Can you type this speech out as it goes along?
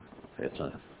It's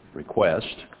a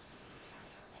request.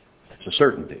 It's a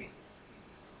certainty.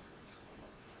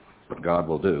 What God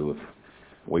will do if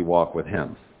we walk with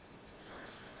him.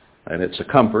 And it's a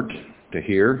comfort to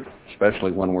hear,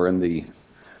 especially when we're in the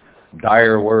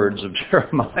dire words of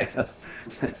Jeremiah.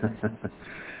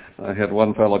 I had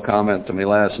one fellow comment to me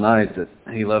last night that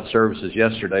he left services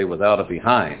yesterday without a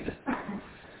behind.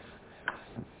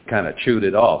 Kind of chewed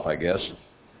it off, I guess.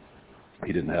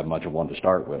 He didn't have much of one to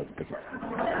start with.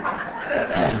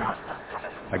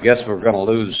 I guess if we're going to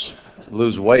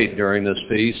lose weight during this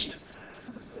feast,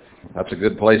 that's a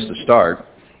good place to start.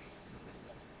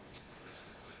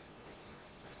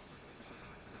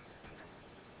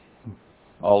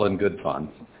 All in good fun,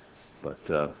 but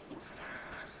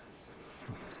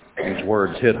these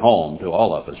words hit home to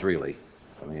all of us, really.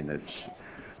 I mean,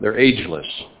 they're ageless.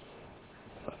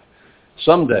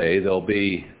 Someday they'll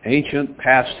be ancient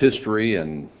past history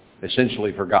and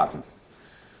essentially forgotten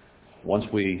once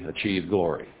we achieve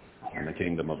glory in the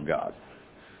kingdom of God.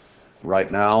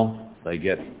 Right now, they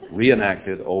get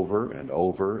reenacted over and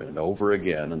over and over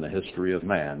again in the history of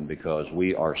man because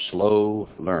we are slow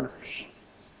learners.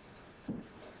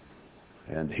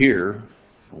 And here,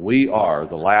 we are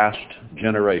the last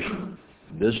generation.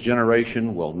 This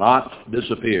generation will not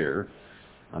disappear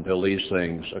until these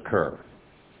things occur.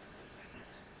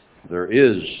 There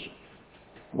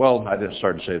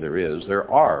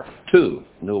are two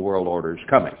new world orders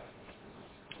coming.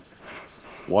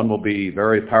 One will be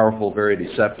very powerful, very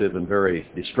deceptive, and very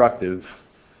destructive,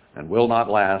 and will not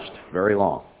last very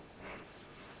long.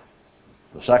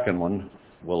 The second one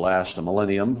will last a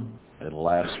millennium. It'll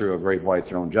last through a great white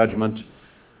throne judgment,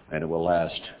 and it will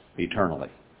last eternally.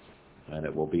 And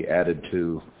it will be added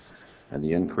to, and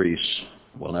the increase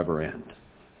will never end.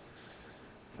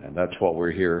 And that's what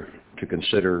we're here to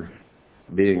consider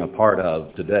being a part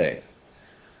of today.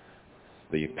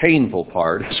 The painful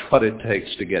part is what it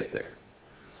takes to get there.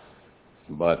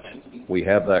 But we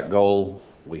have that goal,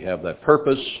 we have that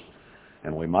purpose,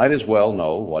 and we might as well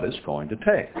know what it's going to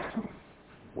take.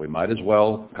 We might as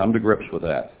well come to grips with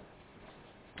that.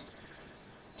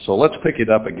 So let's pick it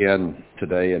up again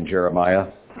today in Jeremiah,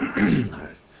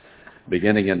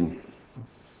 beginning in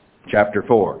chapter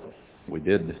 4. We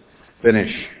did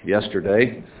finish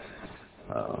yesterday,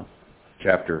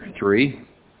 chapter 3.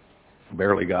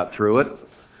 Barely got through it.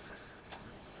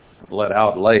 Let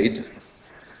out late.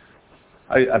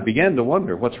 I began to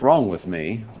wonder what's wrong with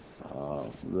me,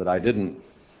 that I didn't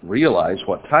realize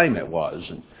what time it was.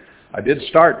 And I did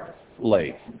start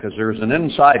late because there's an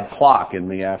inside clock in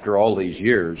me after all these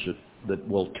years that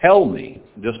will tell me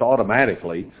just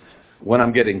automatically when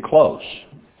I'm getting close.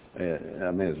 I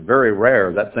mean, it's very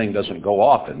rare that thing doesn't go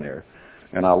off in there.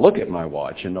 And I'll look at my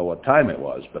watch and know what time it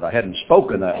was. But I hadn't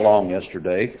spoken that long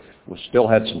yesterday. We still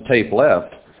had some tape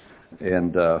left,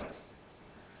 and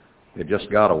it just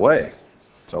got away.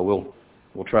 So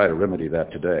we'll try to remedy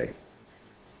that today.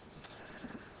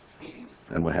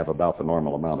 And we have about the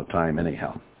normal amount of time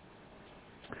anyhow.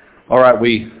 All right,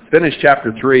 we finished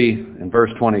chapter 3 in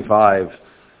verse 25,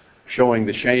 showing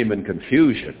the shame and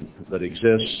confusion that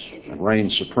exists and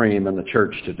reigns supreme in the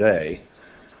church today,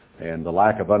 and the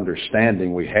lack of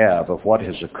understanding we have of what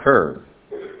has occurred.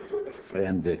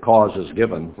 And the cause is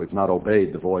given. We've not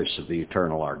obeyed the voice of the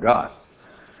eternal our God.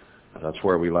 That's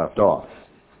where we left off.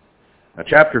 Now,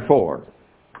 chapter 4,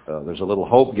 there's a little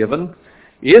hope given.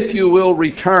 If you will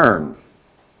return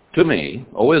to me,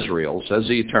 O Israel, says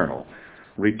the Eternal,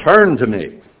 return to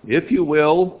me. If you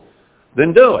will,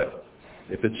 then do it.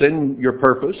 If it's in your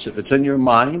purpose, if it's in your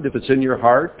mind, if it's in your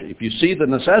heart, if you see the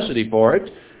necessity for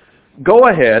it, go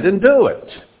ahead and do it.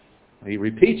 He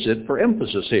repeats it for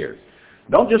emphasis here.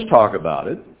 Don't just talk about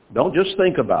it. Don't just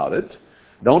think about it.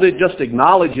 Don't just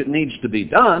acknowledge it needs to be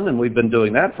done, and we've been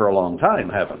doing that for a long time,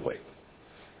 haven't we?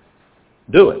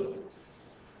 Do it.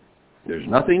 There's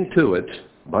nothing to it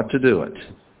but to do it.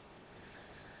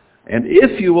 And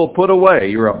if you will put away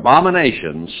your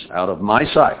abominations out of my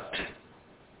sight,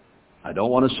 I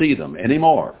don't want to see them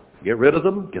anymore. Get rid of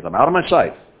them. Get them out of my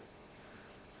sight.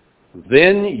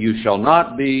 Then you shall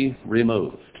not be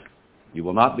removed. You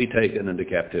will not be taken into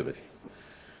captivity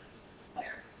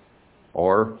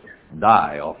or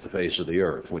die off the face of the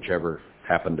earth, whichever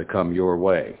happened to come your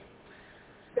way.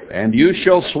 And you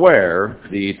shall swear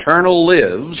the Eternal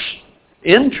lives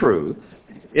in truth,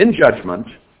 in judgment,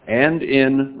 and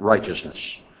in righteousness.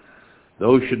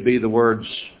 Those should be the words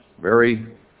very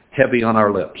heavy on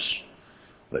our lips.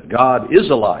 That God is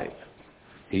alive.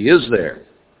 He is there.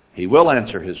 He will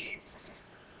answer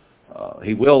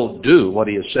he will do what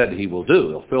he has said he will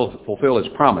do. He'll fulfill his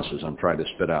promises, I'm trying to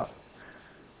spit out.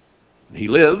 He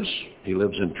lives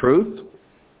in truth.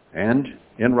 and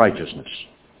in righteousness,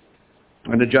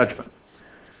 and the judgment.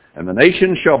 And the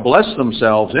nations shall bless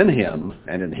themselves in him,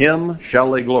 and in him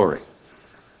shall they glory.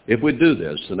 If we do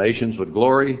this, the nations would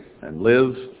glory and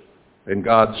live in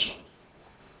God's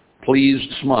pleased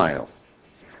smile.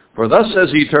 For thus says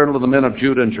the Eternal to the men of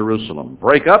Judah and Jerusalem,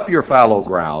 break up your fallow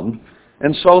ground,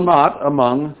 and sow not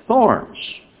among thorns.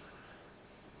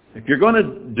 If you're going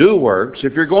to do works,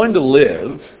 if you're going to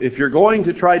live, if you're going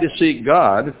to try to seek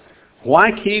God,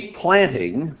 why keep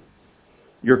planting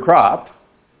your crop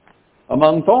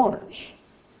among thorns?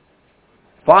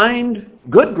 Find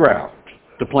good ground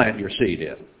to plant your seed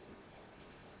in.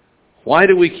 Why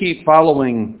do we keep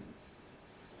following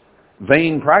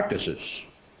vain practices?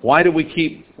 Why do we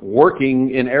keep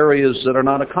working in areas that are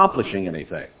not accomplishing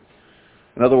anything?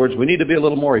 In other words, we need to be a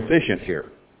little more efficient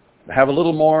here, have a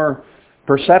little more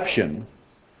perception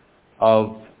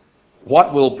of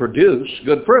what will produce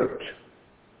good fruit.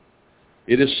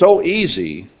 It is so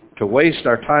easy to waste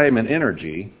our time and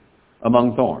energy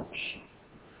among thorns,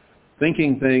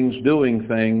 thinking things, doing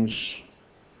things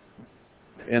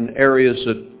in areas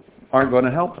that aren't going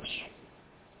to help us.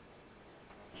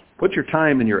 Put your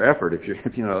time and your effort,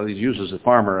 he uses a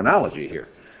farmer analogy here.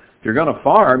 If you're going to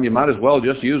farm, you might as well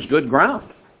just use good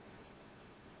ground.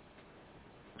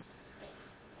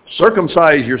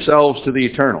 Circumcise yourselves to the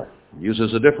eternal,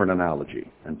 uses a different analogy,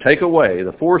 and take away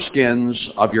the foreskins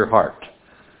of your heart.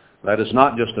 That is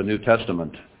not just a New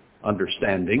Testament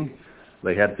understanding.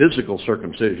 They had physical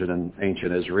circumcision in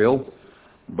ancient Israel,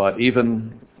 but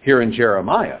even here in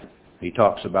Jeremiah, he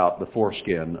talks about the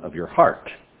foreskin of your heart.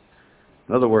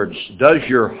 In other words, does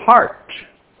your heart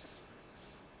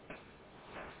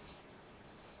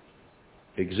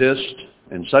exist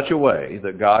in such a way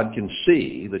that God can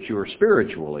see that you are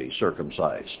spiritually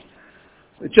circumcised?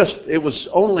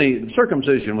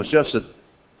 Circumcision was just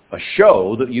a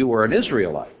show that you were an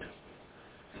Israelite.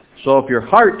 So if your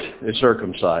heart is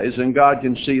circumcised, then God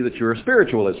can see that you're a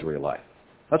spiritual Israelite.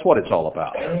 That's what it's all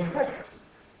about.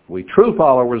 Are we true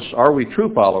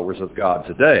followers of God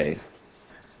today?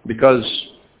 Because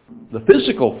the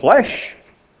physical flesh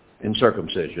in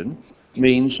circumcision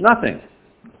means nothing.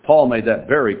 Paul made that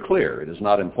very clear. It is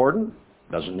not important,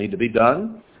 doesn't need to be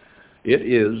done. It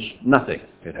is nothing.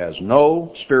 It has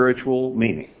no spiritual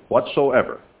meaning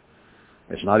whatsoever.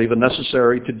 It's not even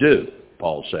necessary to do,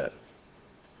 Paul said.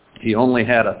 He only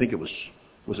had, I think it was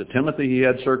it Timothy he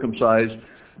had circumcised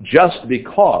just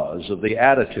because of the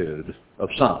attitude of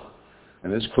some.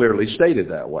 And it's clearly stated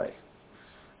that way.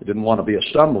 He didn't want to be a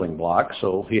stumbling block,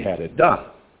 so he had it done.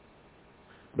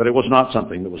 But it was not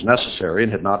something that was necessary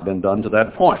and had not been done to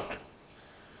that point.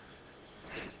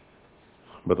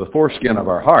 But the foreskin of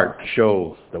our heart to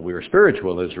show that we are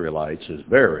spiritual Israelites is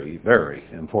very, very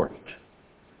important.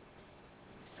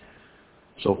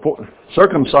 So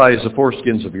circumcise the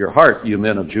foreskins of your heart, you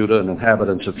men of Judah and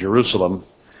inhabitants of Jerusalem,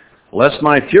 lest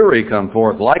my fury come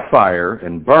forth like fire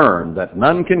and burn, that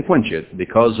none can quench it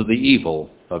because of the evil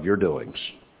of your doings.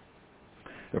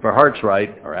 If our heart's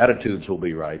right, our attitudes will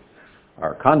be right,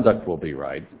 our conduct will be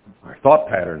right, our thought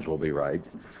patterns will be right,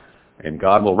 and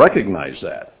God will recognize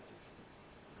that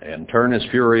and turn his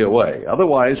fury away.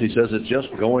 Otherwise, he says it's just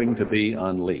going to be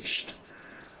unleashed.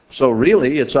 So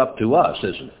really, it's up to us,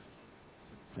 isn't it?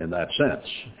 In that sense.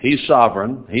 He's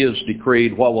sovereign. He has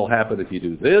decreed what will happen if you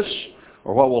do this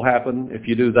or what will happen if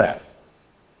you do that.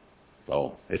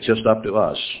 So it's just up to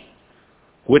us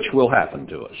which will happen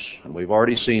to us. And we've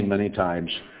already seen many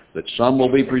times that some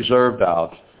will be preserved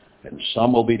out and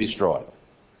some will be destroyed.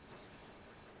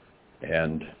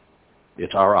 And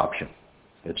it's our option.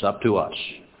 It's up to us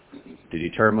to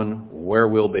determine where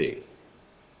we'll be.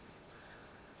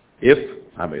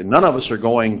 None of us are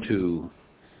going to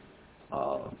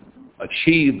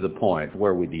achieve the point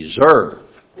where we deserve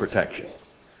protection.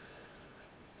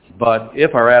 But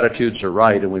if our attitudes are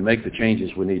right and we make the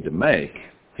changes we need to make,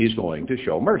 he's going to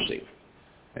show mercy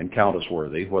and count us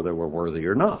worthy, whether we're worthy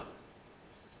or not.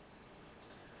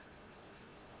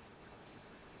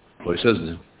 So he says,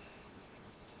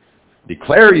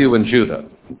 declare you in Judah,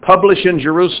 publish in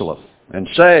Jerusalem, and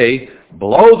say,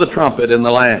 blow the trumpet in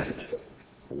the land.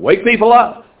 Wake people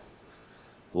up.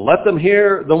 Let them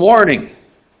hear the warning.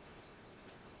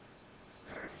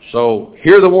 So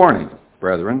hear the warning,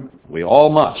 brethren. We all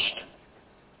must.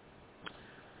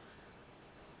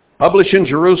 Publish in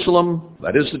Jerusalem,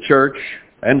 that is the church,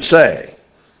 and say,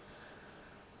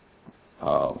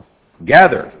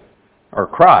 gather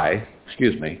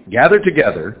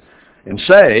together and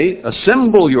say,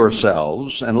 assemble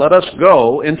yourselves and let us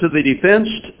go into the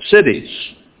defenced cities.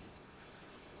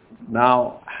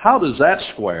 Now, how does that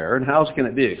square, and how can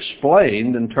it be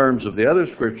explained in terms of the other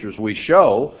scriptures we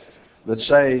show that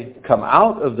say, come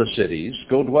out of the cities,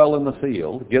 go dwell in the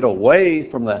field, get away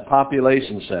from the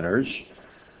population centers,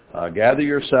 gather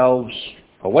yourselves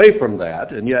away from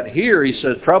that, and yet here he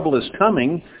says trouble is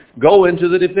coming, go into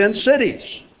the defense cities.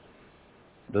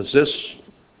 Does this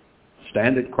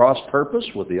stand at cross purpose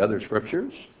with the other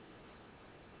scriptures?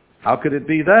 How could it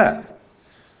be that?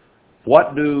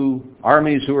 What do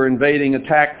armies who are invading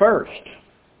attack first?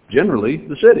 Generally,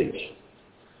 the cities.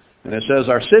 And it says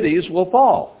our cities will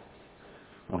fall.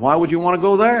 Well, why would you want to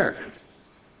go there?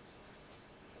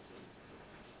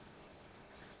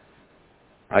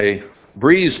 I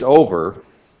breezed over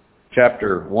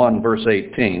chapter 1, verse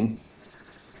 18.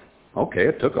 Okay,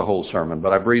 it took a whole sermon,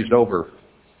 but I breezed over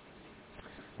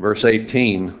verse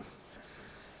 18.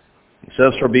 He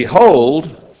says, for behold,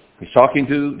 he's talking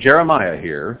to Jeremiah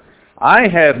here, I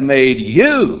have made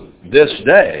you this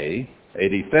day a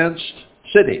defensed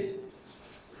city.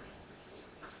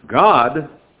 God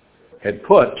had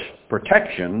put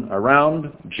protection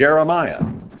around Jeremiah.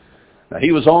 Now,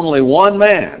 he was only one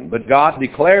man, but God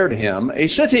declared him a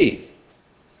city.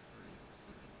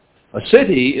 A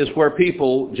city is where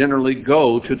people generally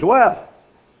go to dwell.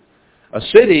 A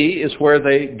city is where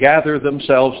they gather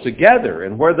themselves together.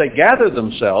 And where they gather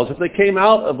themselves, if they came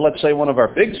out of, let's say, one of our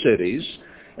big cities,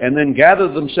 and then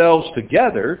gather themselves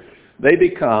together, they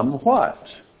become what?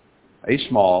 A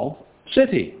small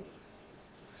city.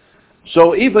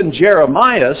 So even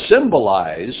Jeremiah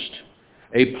symbolized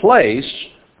a place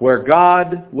where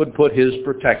God would put his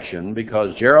protection,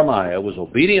 because Jeremiah was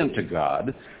obedient to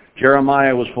God.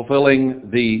 Jeremiah was fulfilling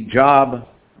the job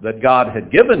that God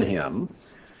had given him.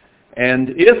 And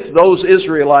if those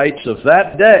Israelites of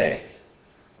that day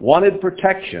wanted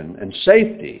protection and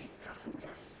safety,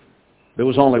 there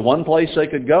was only one place they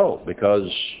could go, because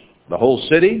the whole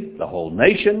city, the whole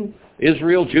nation,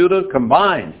 Israel, Judah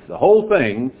combined, the whole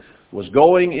thing was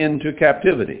going into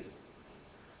captivity.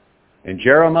 And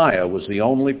Jeremiah was the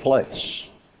only place.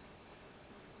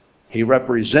 He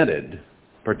represented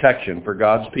protection for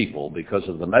God's people because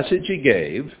of the message he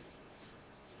gave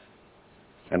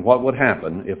and what would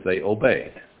happen if they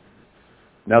obeyed.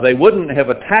 Now, they wouldn't have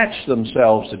attached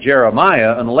themselves to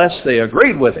Jeremiah unless they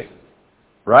agreed with him,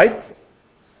 right?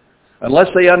 Unless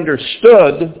they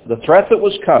understood the threat that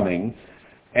was coming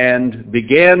and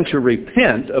began to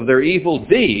repent of their evil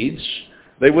deeds,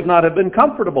 they would not have been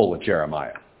comfortable with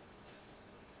Jeremiah,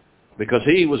 because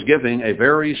he was giving a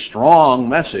very strong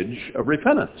message of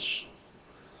repentance.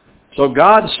 So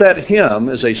God set him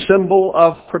as a symbol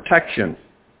of protection.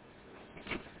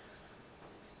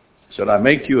 He said, I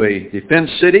make you a defense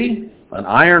city, an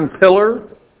iron pillar,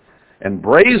 and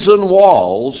brazen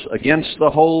walls against the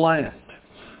whole land.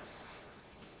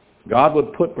 God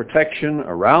would put protection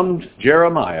around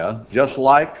Jeremiah just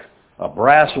like a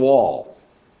brass wall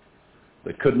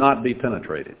that could not be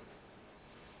penetrated.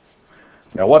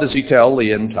 Now, what does he tell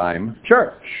the end-time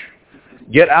church?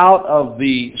 Get out of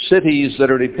the cities that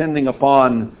are depending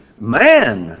upon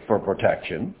man for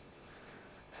protection.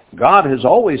 God has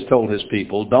always told his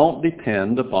people, don't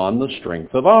depend upon the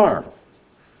strength of arm.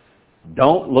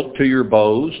 Don't look to your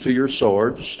bows, to your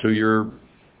swords, to your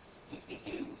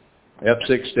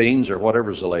F-16s or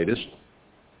whatever's the latest.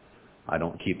 I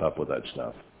don't keep up with that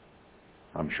stuff.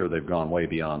 I'm sure they've gone way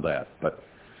beyond that. But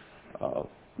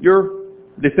your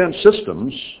defense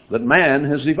systems that man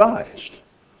has devised,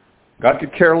 God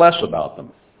could care less about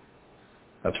them.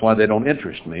 That's why they don't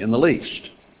interest me in the least.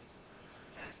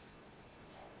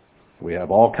 We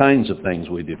have all kinds of things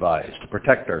we devise to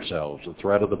protect ourselves. The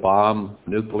threat of the bomb,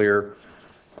 nuclear,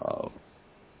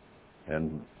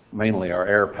 and mainly our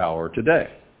air power today.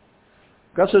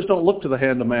 God says don't look to the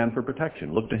hand of man for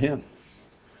protection. Look to him.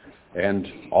 And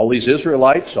all these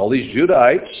Israelites, all these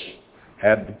Judahites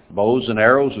had bows and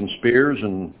arrows and spears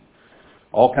and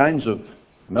all kinds of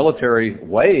military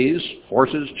ways,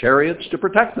 horses, chariots, to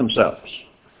protect themselves.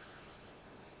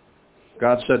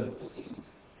 God said,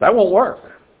 that won't work.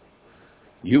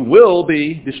 You will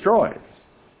be destroyed.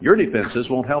 Your defenses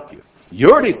won't help you.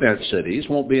 Your defense cities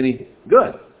won't be any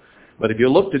good. But if you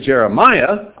look to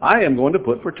Jeremiah, I am going to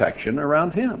put protection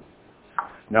around him.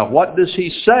 Now, what does he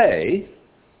say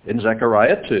in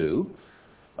Zechariah 2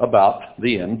 about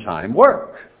the end-time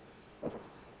work?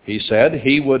 He said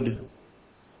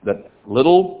that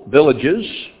little villages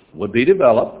would be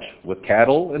developed with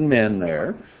cattle and men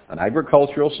there. An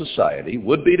agricultural society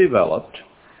would be developed,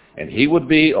 and he would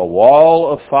be a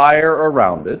wall of fire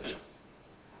around it.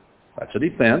 That's a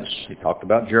defense. He talked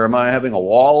about Jeremiah having a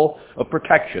wall of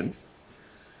protection,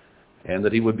 and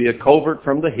that he would be a covert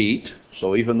from the heat.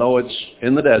 So even though it's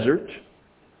in the desert,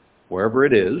 wherever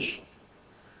it is.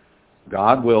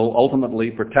 God will ultimately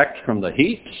protect from the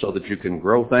heat so that you can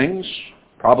grow things.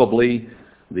 Probably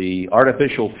the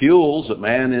artificial fuels that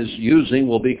man is using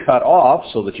will be cut off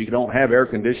so that you don't have air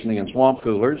conditioning and swamp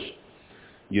coolers.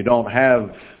 You don't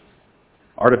have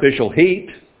artificial heat,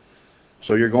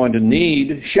 so you're going to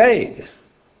need shade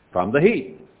from the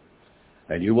heat.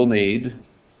 And you will need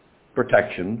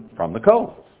protection from the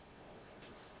cold.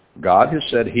 God has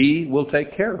said He will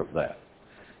take care of that.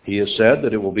 He has said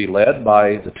that it will be led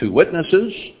by the two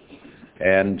witnesses,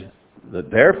 and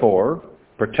that therefore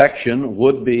protection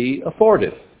would be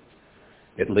afforded,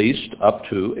 at least up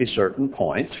to a certain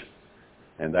point,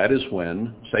 and that is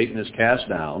when Satan is cast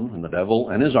down and the devil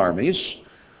and his armies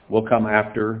will come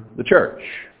after the church.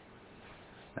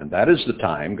 And that is the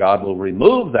time God will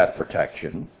remove that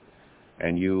protection,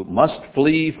 and you must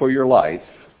flee for your life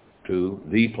to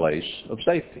the place of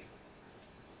safety.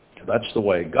 That's the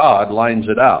way God lines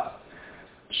it out.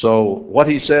 So what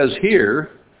he says here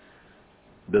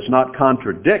does not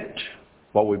contradict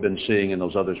what we've been seeing in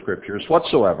those other scriptures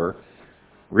whatsoever.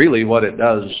 Really what it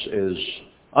does is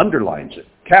underlines it,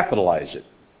 capitalize it,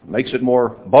 makes it more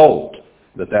bold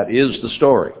that is the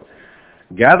story.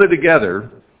 Gather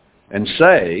together and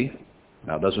say,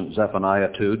 now doesn't Zephaniah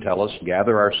 2 tell us,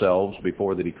 gather ourselves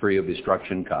before the decree of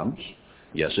destruction comes?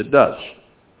 Yes, it does.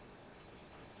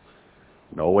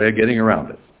 No way of getting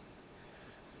around it.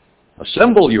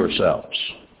 Assemble yourselves.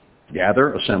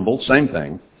 Gather, assemble, same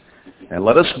thing. And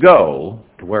let us go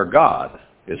to where God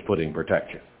is putting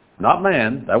protection. Not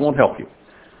man, that won't help you.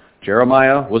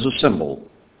 Jeremiah was a symbol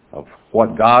of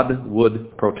what God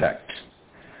would protect.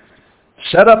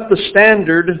 Set up the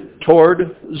standard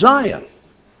toward Zion.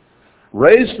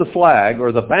 Raise the flag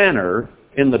or the banner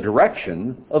in the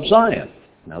direction of Zion.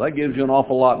 Now that gives you an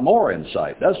awful lot more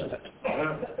insight, doesn't it?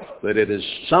 That it is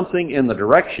something in the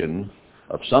direction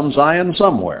of some Zion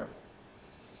somewhere.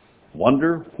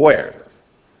 Wonder where.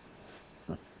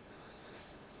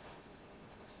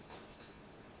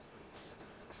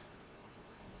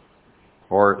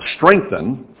 Or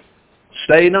strengthen,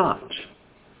 stay not.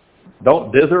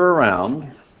 Don't dither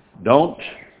around. Don't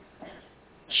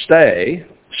stay.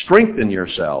 Strengthen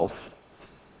yourself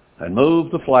and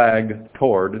move the flag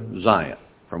toward Zion.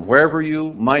 From wherever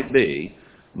you might be,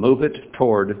 move it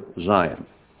toward Zion.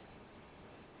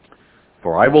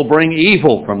 For I will bring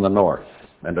evil from the north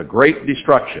and a great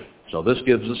destruction. So this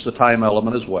gives us the time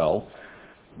element as well,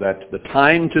 that the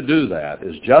time to do that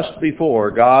is just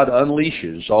before God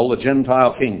unleashes all the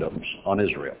Gentile kingdoms on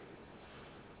Israel.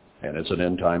 And it's an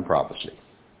end-time prophecy.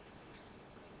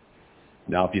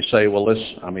 Now if you say, well,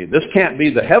 this can't be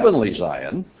the heavenly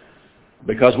Zion,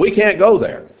 because we can't go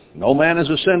there. No man has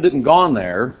ascended and gone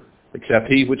there except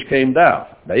he which came down.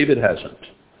 David hasn't.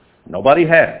 Nobody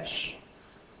has.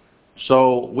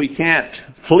 So we can't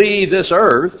flee this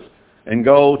earth and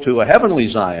go to a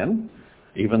heavenly Zion,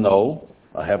 even though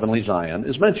a heavenly Zion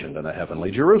is mentioned in a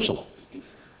heavenly Jerusalem.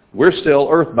 We're still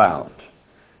earthbound.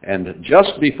 And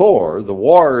just before the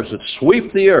wars that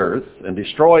sweep the earth and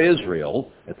destroy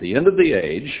Israel at the end of the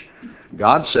age,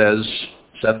 God says,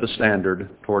 set the standard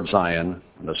toward Zion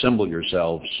and assemble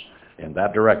yourselves in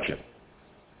that direction.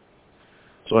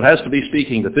 So it has to be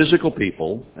speaking to physical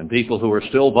people and people who are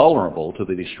still vulnerable to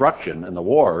the destruction and the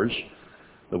wars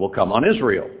that will come on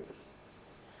Israel.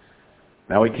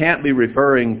 Now, we can't be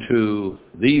referring to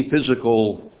the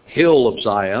physical hill of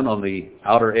Zion on the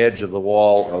outer edge of the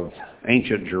wall of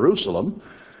ancient Jerusalem,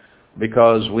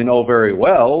 because we know very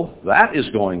well that is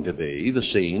going to be the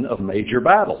scene of major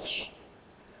battles.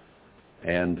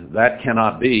 And that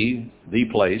cannot be the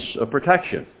place of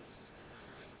protection.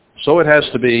 So it has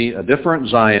to be a different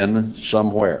Zion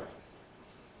somewhere.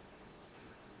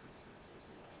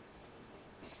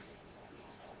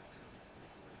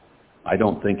 I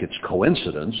don't think it's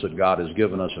coincidence that God has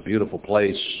given us a beautiful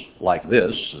place like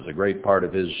this as a great part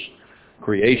of His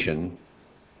creation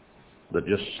that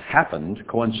just happened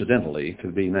coincidentally to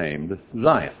be named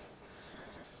Zion.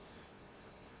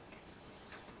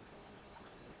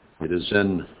 It is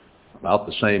in about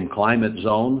the same climate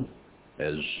zone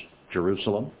as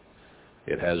Jerusalem.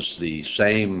 It has the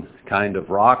same kind of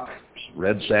rock,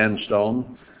 red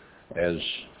sandstone, as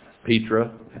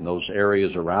Petra and those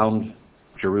areas around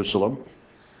Jerusalem,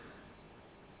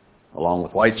 along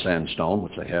with white sandstone,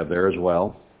 which they have there as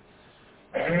well.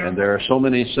 And there are so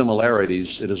many similarities,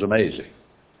 it is amazing.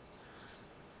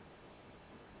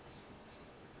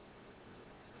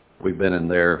 We've been in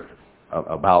there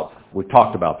we've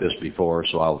talked about this before,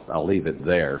 so I'll leave it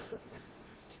there.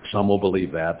 Some will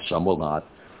believe that, some will not.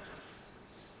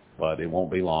 But it won't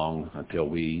be long until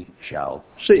we shall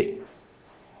see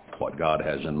what God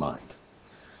has in mind.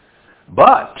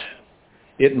 But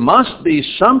it must be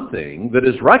something that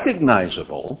is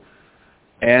recognizable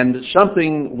and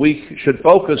something we should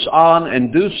focus on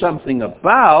and do something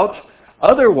about.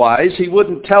 Otherwise, he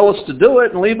wouldn't tell us to do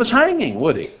it and leave us hanging,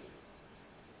 would he?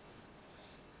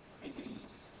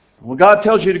 Well, God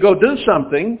tells you to go do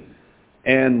something,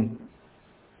 and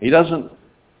he doesn't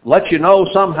let you know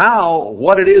somehow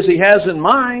what it is he has in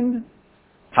mind.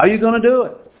 How are you going to do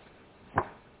it?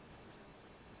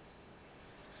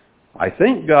 I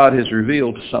think God has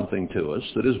revealed something to us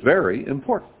that is very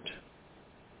important.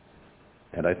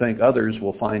 And I think others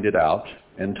will find it out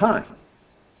in time.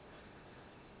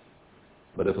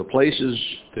 But if a place is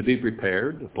to be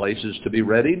prepared, a place is to be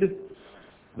readied,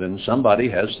 then somebody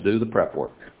has to do the prep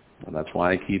work. And that's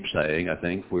why I keep saying I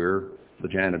think we're the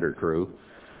janitor crew.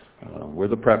 We're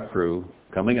the prep crew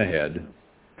coming ahead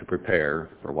to prepare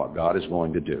for what God is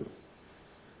going to do.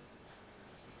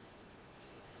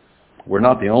 We're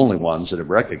not the only ones that have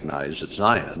recognized that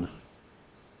Zion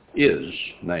is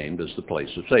named as the place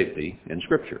of safety in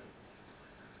Scripture.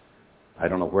 I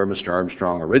don't know where Mr.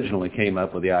 Armstrong originally came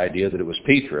up with the idea that it was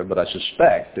Petra, but I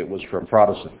suspect it was from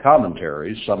Protestant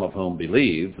commentaries, some of whom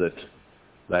believe that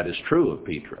that is true of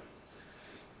Petra.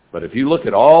 But if you look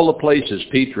at all the places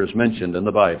Petra is mentioned in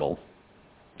the Bible,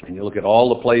 and you look at all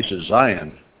the places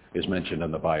Zion is mentioned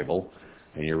in the Bible,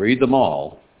 and you read them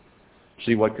all,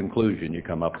 see what conclusion you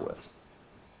come up with.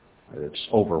 It's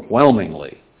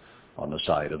overwhelmingly on the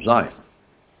side of Zion.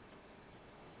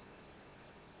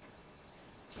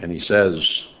 And he says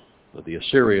that the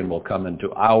Assyrian will come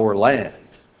into our land.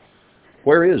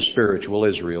 Where is spiritual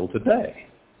Israel today?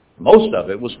 Most of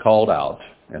it was called out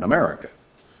in America.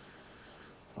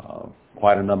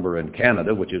 Quite a number in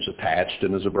Canada, which is attached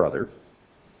and is a brother,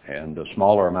 and a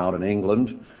smaller amount in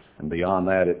England, and beyond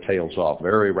that it tails off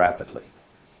very rapidly.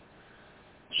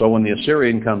 So when the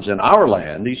Assyrian comes in our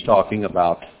land, he's talking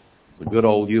about the good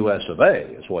old U.S. of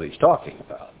A. is what he's talking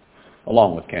about,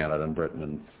 along with Canada and Britain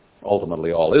and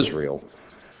ultimately all Israel.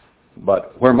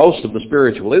 But where most of the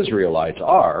spiritual Israelites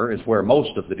are is where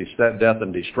most of the death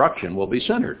and destruction will be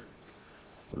centered.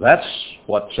 That's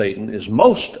what Satan is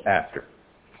most after.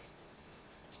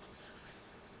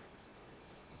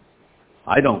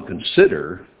 I don't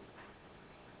consider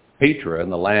Petra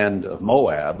and the land of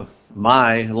Moab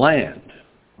my land.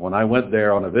 When I went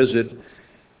there on a visit,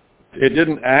 it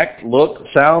didn't act, look,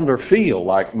 sound, or feel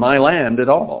like my land at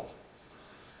all.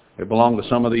 It belonged to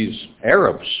some of these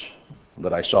Arabs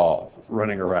that I saw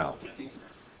running around.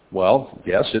 Well,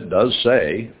 yes, it does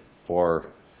say for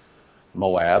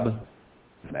Moab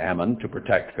and Ammon to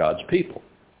protect God's people.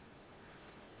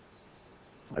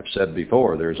 I've said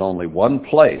before, there's only one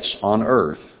place on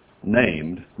earth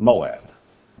named Moab.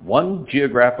 One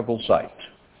geographical site.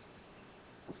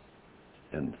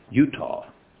 In Utah,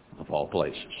 of all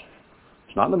places.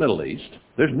 It's not in the Middle East.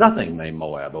 There's nothing named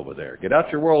Moab over there. Get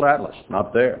out your world atlas.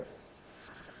 Not there.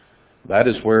 That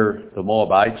is where the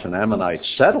Moabites and Ammonites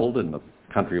settled, in the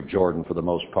country of Jordan for the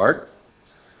most part.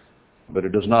 But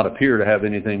it does not appear to have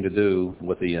anything to do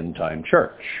with the end-time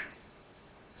church.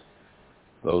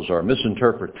 Those are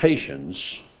misinterpretations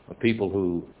of people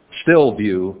who still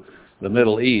view the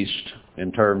Middle East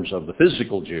in terms of the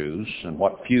physical Jews and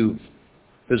what few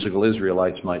physical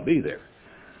Israelites might be there.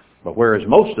 But where is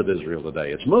most of Israel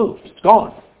today? It's moved. It's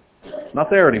gone. It's not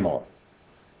there anymore.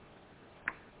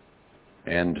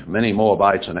 And many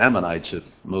Moabites and Ammonites have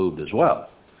moved as well.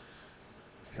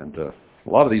 And a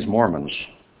lot of these Mormons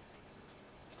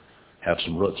have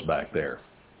some roots back there.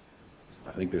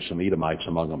 I think there's some Edomites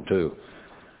among them too,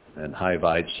 and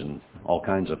Hivites and all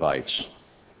kinds of ites.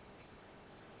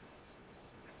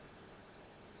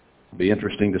 Be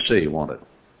interesting to see, won't it?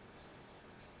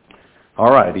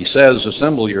 All right, he says,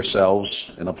 assemble yourselves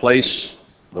in a place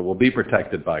that will be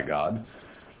protected by God.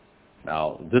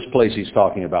 Now, this place he's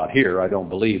talking about here, I don't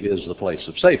believe is the place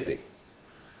of safety.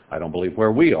 I don't believe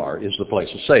where we are is the place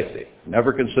of safety.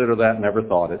 Never consider that, never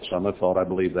thought it. Some have thought I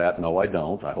believe that. No, I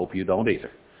don't. I hope you don't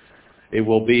either. It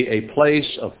will be a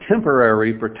place of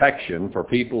temporary protection for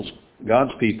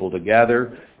God's people to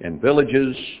gather in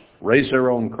villages, raise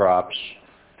their own crops,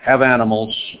 have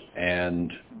animals,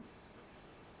 and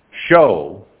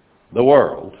show the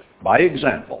world, by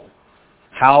example,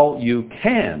 how you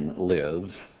can live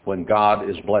when God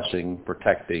is blessing,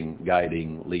 protecting,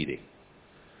 guiding, leading.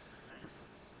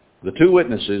 The two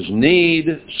witnesses need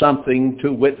something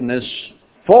to witness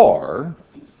for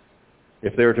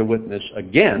if they're to witness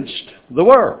against the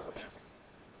world.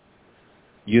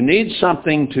 You need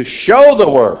something to show the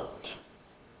world.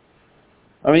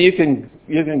 I mean,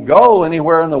 you can go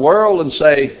anywhere in the world and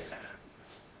say,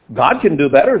 God can do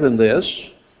better than this,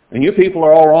 and you people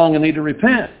are all wrong and need to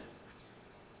repent.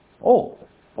 Oh,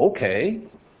 okay.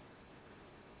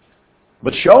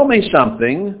 But show me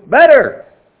something better.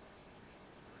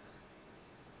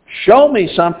 Show me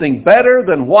something better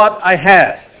than what I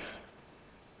have.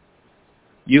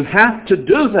 You have to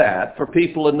do that for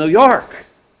people in New York.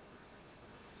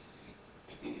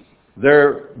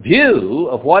 Their view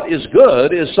of what is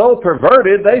good is so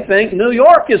perverted, they think New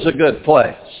York is a good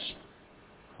place.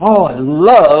 Oh, I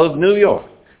love New York.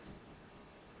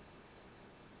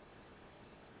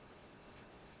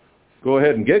 Go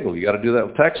ahead and giggle. You got to do that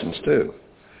with Texans too.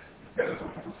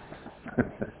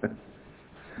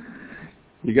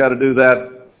 You got to do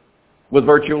that with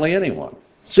virtually anyone.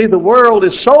 See, the world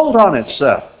is sold on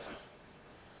itself.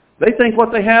 They think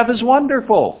what they have is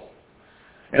wonderful.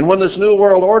 And when this new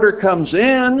world order comes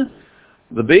in,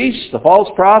 the beast, the false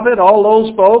prophet, all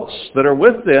those folks that are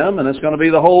with them, and it's going to be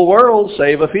the whole world,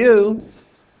 save a few,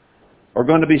 are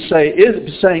going to be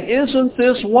saying, isn't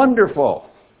this wonderful?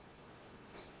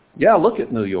 Yeah, look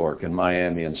at New York and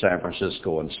Miami and San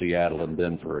Francisco and Seattle and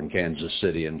Denver and Kansas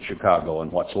City and Chicago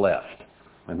and what's left.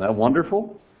 Isn't that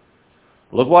wonderful?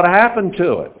 Look what happened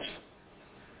to it.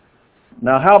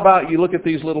 Now, how about you look at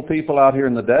these little people out here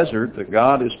in the desert that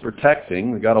God is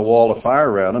protecting. They've got a wall of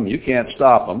fire around them. You can't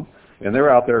stop them. And they're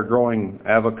out there growing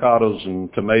avocados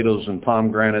and tomatoes and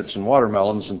pomegranates and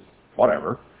watermelons and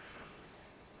whatever.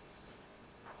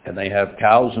 And they have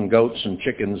cows and goats and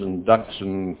chickens and ducks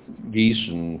and geese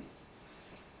and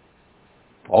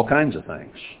all kinds of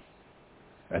things.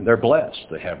 And they're blessed.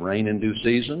 They have rain in due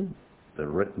season.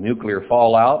 The nuclear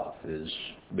fallout is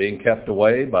being kept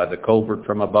away by the covert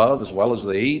from above as well as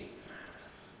the heat.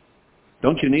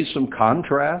 Don't you need some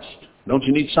contrast? Don't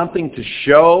you need something to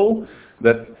show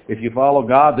that if you follow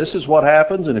God, this is what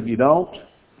happens, and if you don't,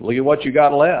 look at what you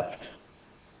got left?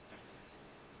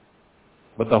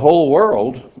 But the whole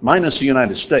world, minus the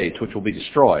United States, which will be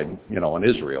destroyed, in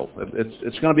Israel,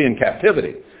 it's going to be in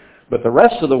captivity. But the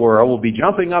rest of the world will be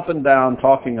jumping up and down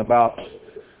talking about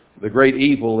the great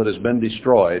evil that has been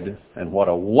destroyed and what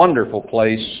a wonderful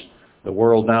place the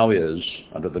world now is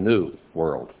under the new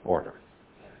world order.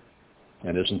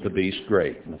 And isn't the beast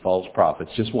great? And the false prophet's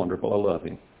just wonderful. I love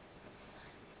him.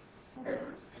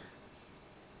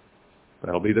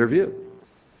 That'll be their view.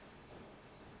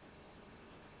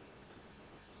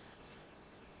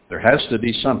 There has to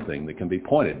be something that can be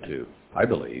pointed to, I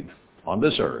believe, on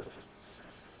this earth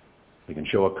that can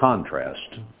show a contrast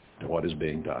to what is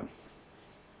being done.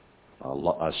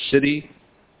 A city,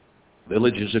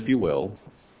 villages if you will,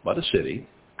 but a city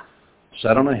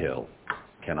set on a hill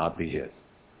cannot be hid.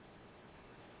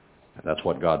 And that's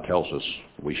what God tells us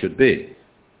we should be.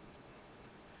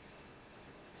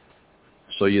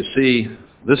 So you see,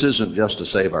 this isn't just to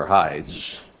save our hides.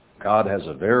 God has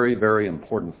a very, very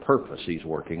important purpose he's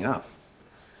working out.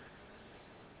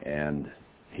 And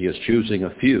he is choosing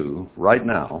a few right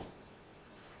now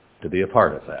to be a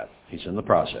part of that. He's in the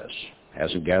process.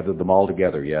 Hasn't gathered them all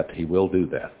together yet. He will do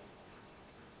that.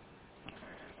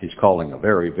 He's calling a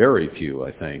very, very few,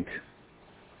 I think,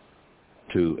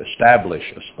 to establish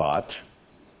a spot,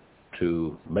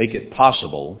 to make it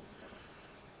possible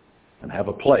and have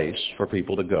a place for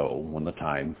people to go when the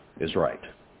time is right.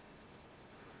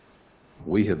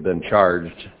 We have been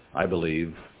charged, I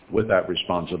believe, with that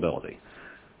responsibility.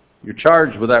 You're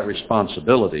charged with that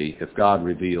responsibility if God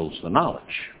reveals the knowledge.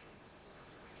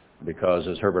 Because,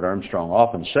 as Herbert Armstrong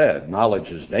often said, knowledge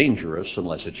is dangerous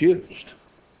unless it's used.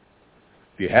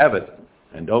 If you have it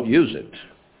and don't use it,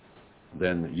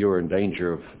 then you're in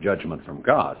danger of judgment from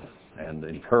God and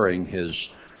incurring his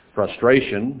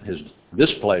frustration, his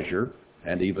displeasure,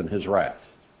 and even his wrath.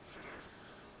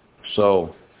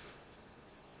 So,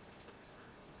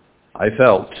 I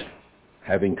felt,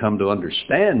 having come to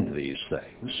understand these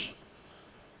things,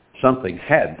 something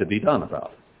had to be done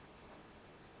about it.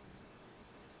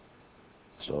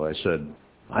 So I said,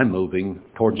 I'm moving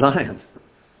toward Zion.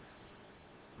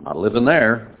 Not living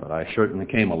there, but I certainly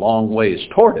came a long ways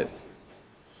toward it.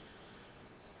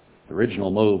 The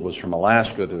original move was from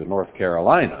Alaska to North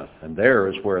Carolina, and there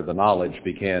is where the knowledge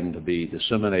began to be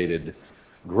disseminated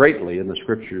greatly, and the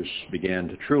scriptures began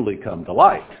to truly come to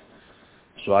light.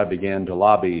 So I began to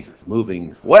lobby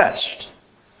moving west,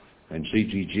 and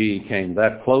CGG came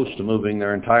that close to moving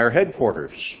their entire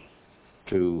headquarters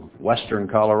to western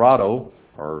Colorado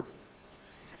or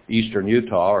eastern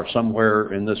Utah or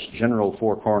somewhere in this general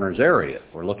Four Corners area.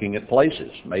 We're looking at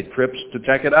places, made trips to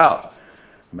check it out,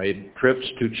 made trips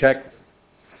to check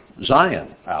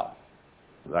Zion out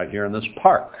right here in this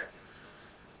park.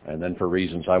 And then for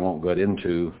reasons I won't get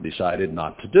into, decided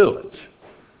not to do it.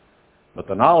 But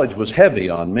the knowledge was heavy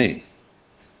on me.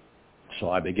 So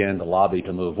I began to lobby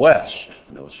to move west.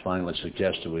 And it was finally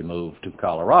suggested we move to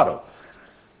Colorado.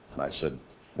 And I said,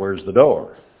 where's the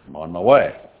door? I'm on my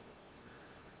way.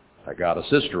 I got us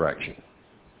this direction.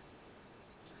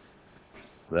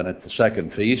 Then at the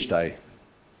second feast, I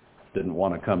didn't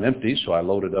want to come empty, so I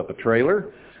loaded up a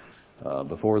trailer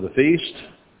before the feast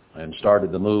and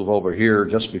started to move over here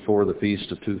just before the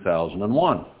feast of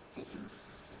 2001.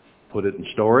 Put it in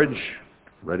storage,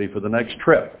 ready for the next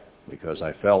trip, because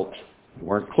I felt we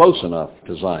weren't close enough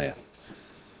to Zion.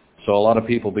 So a lot of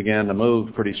people began to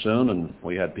move pretty soon, and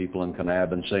we had people in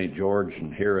Kanab and St. George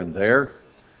and here and there.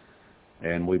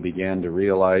 And we began to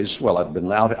realize, well, I'd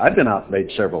been out,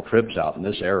 made several trips out in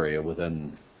this area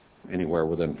anywhere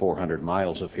within 400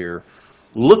 miles of here,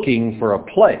 looking for a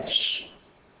place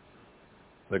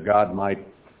that God might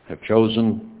have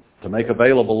chosen to make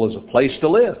available as a place to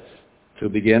live, to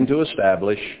begin to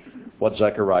establish what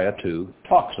Zechariah 2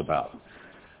 talks about.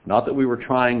 Not that we were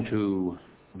trying to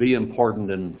be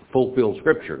important and fulfill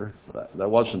Scripture. That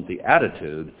wasn't the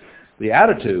attitude. The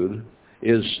attitude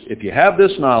is, if you have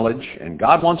this knowledge and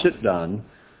God wants it done,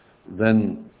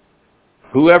 then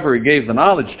whoever he gave the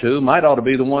knowledge to might ought to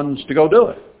be the ones to go do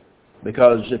it.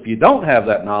 Because if you don't have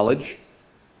that knowledge,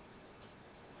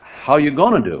 how are you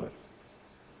going to do it?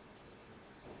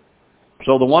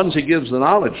 So the ones he gives the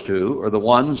knowledge to are the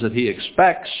ones that he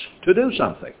expects to do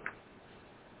something.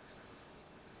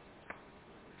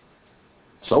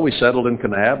 So we settled in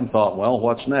Kanab and thought, well,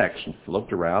 what's next? And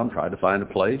looked around, tried to find a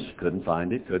place, couldn't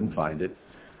find it.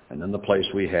 And then the place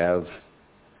we have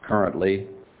currently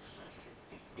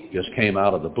just came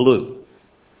out of the blue.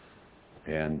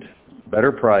 And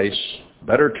better price,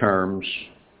 better terms,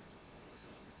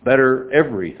 better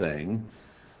everything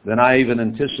than I even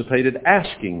anticipated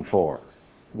asking for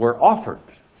were offered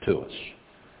to us.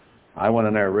 I went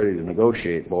in there ready to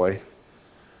negotiate, boy.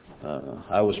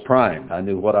 I was primed. I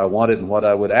knew what I wanted and what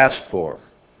I would ask for.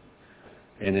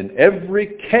 And in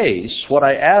every case, what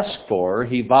I asked for,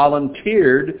 he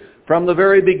volunteered from the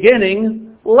very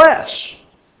beginning less.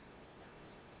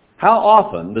 How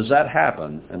often does that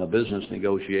happen in a business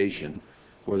negotiation,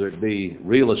 whether it be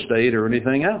real estate or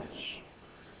anything else?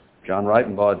 John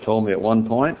Reitenbaugh told me at one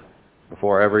point,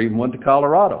 before I ever even went to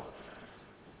Colorado,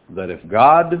 that if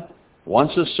God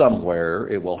wants us somewhere,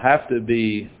 it will have to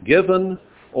be given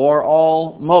or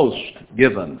almost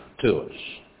given to us.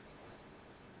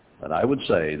 But I would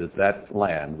say that that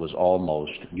land was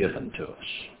almost given to us.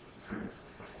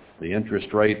 The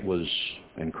interest rate was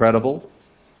incredibly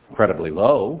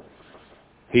low.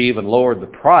 He even lowered the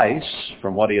price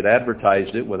from what he had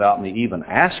advertised it without me even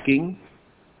asking.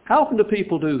 How can the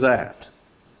people do that?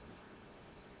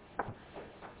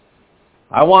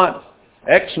 I want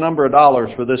X number of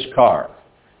dollars for this car.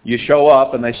 You show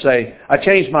up and they say, I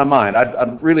changed my mind.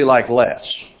 I'd really like less.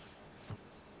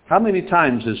 How many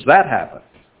times has that happened?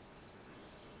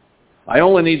 I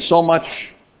only need so much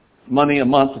money a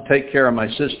month to take care of my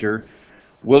sister.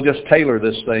 We'll just tailor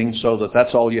this thing so that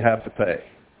that's all you have to pay.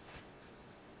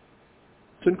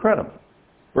 It's incredible.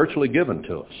 Virtually given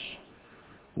to us.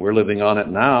 We're living on it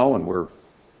now, and we're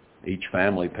each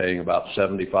family paying about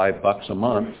 $75 a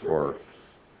month for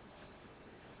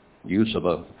use of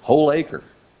a whole acre.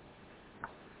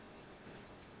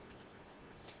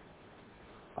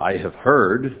 I have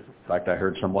heard, in fact I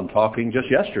heard someone talking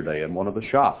just yesterday in one of the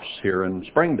shops here in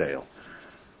Springdale.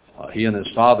 He and his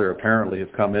father apparently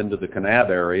have come into the Kanab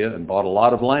area and bought a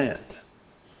lot of land.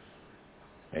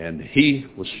 And he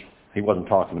wasn't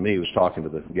talking to me, he was talking to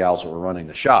the gals that were running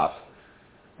the shop.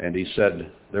 And he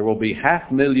said, there will be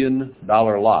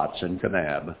 $500,000 lots in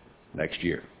Kanab next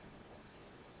year.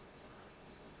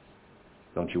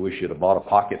 Don't you wish you'd have bought a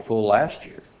pocket full last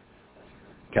year?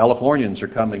 Californians are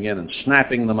coming in and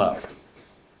snapping them up.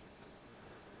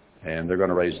 And they're going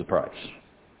to raise the price.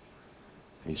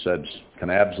 He said,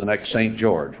 Kanab's the next St.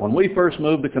 George. When we first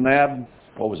moved to Kanab,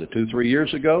 2-3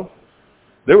 years ago,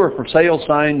 there were for sale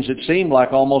signs, it seemed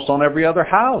like almost on every other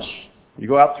house. You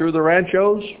go out through the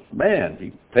ranchos, man,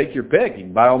 you take your pick. You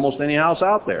can buy almost any house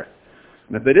out there.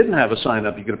 And if they didn't have a sign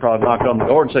up, you could have probably knocked on the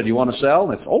door and said, you want to sell?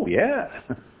 And it's, oh, yeah.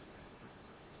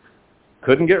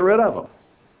 Couldn't get rid of them.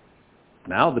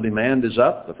 Now the demand is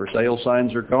up, the for sale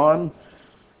signs are gone,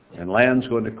 and land's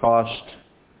going to cost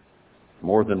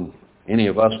more than any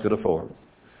of us could afford.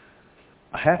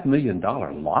 A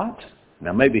 $500,000 lot?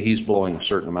 Now maybe he's blowing a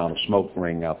certain amount of smoke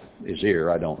ring up his ear,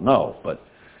 I don't know, but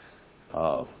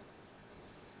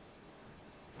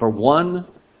for one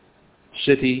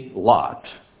city lot,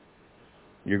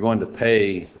 you're going to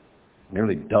pay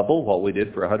nearly double what we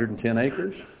did for 110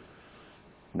 acres?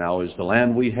 Now, is the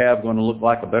land we have going to look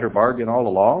like a better bargain all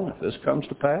along if this comes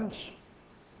to pass?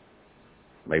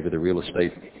 Maybe the real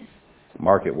estate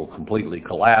market will completely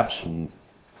collapse and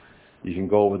you can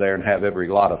go over there and have every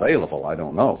lot available. I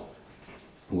don't know.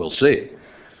 We'll see.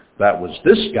 That was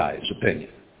this guy's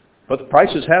opinion. But the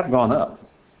prices have gone up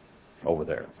over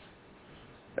there.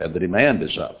 And the demand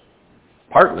is up.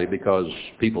 Partly because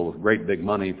people with great big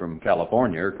money from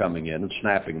California are coming in and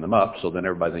snapping them up, so then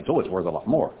everybody thinks, oh, it's worth a lot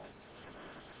more.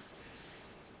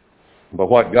 But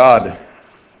what God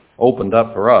opened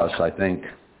up for us, I think,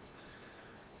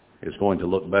 is going to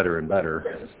look better and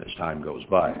better as time goes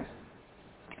by.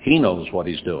 He knows what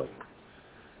he's doing.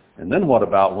 And then what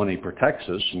about when he protects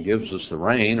us and gives us the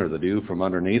rain or the dew from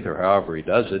underneath, or however he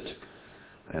does it,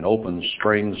 and opens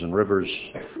springs and rivers,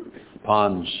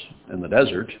 ponds in the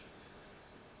desert?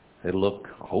 It'll look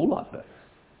a whole lot better.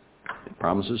 He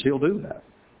promises he'll do that.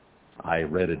 I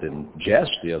read it in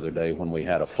jest the other day when we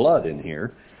had a flood in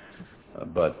here,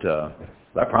 but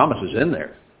that promise is in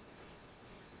there.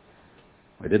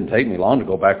 It didn't take me long to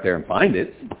go back there and find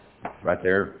it, right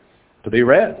there to be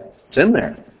read. It's in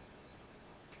there.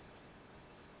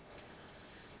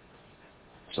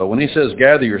 So when he says,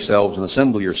 gather yourselves and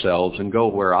assemble yourselves and go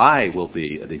where I will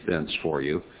be a defense for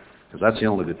you, because that's the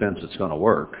only defense that's going to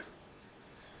work,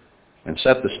 and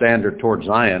set the standard toward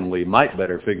Zion, we might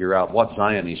better figure out what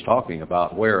Zion he's talking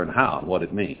about, where and how, and what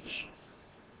it means.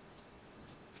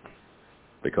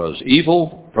 Because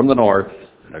evil from the north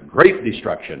and a great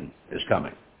destruction is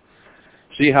coming.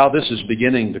 See how this is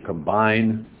beginning to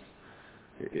combine?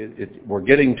 We're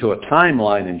getting to a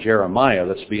timeline in Jeremiah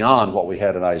that's beyond what we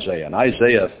had in Isaiah. In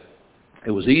Isaiah,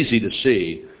 it was easy to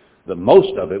see that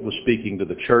most of it was speaking to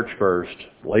the church first,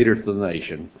 later to the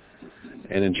nation.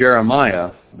 And in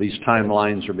Jeremiah, these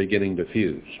timelines are beginning to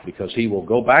fuse because he will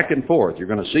go back and forth. You're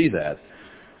going to see that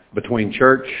between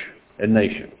church and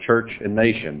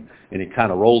nation, and he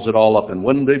kind of rolls it all up in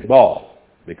one big ball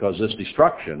because this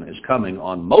destruction is coming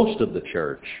on most of the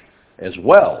church as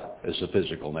well as the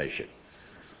physical nation.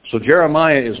 So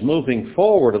Jeremiah is moving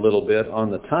forward a little bit on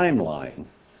the timeline,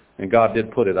 and God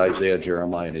did put it, Isaiah,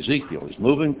 Jeremiah, and Ezekiel. He's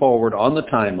moving forward on the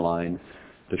timeline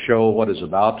to show what is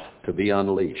about to be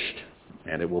unleashed.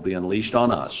 And it will be unleashed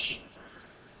on us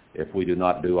if we do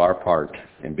not do our part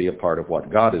and be a part of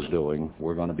what God is doing.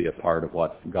 We're going to be a part of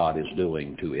what God is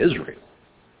doing to Israel.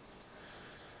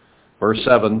 Verse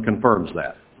 7 confirms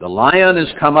that. The lion is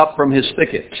come up from his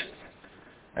thicket,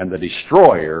 and the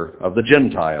destroyer of the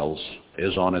Gentiles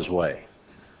is on his way.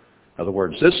 In other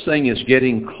words, this thing is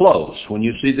getting close when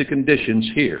you see the conditions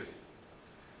here.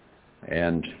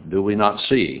 And do we not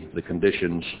see the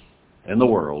conditions in the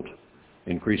world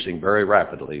increasing very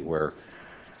rapidly, where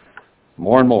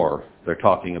more and more they're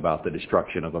talking about the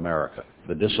destruction of America,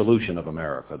 the dissolution of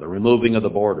America, the removing of the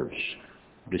borders,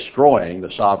 destroying the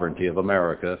sovereignty of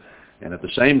America, and at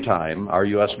the same time our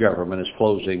U.S. government is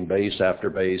closing base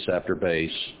after base after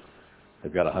base.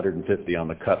 They've got 150 on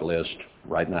the cut list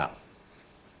right now.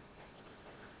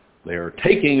 They are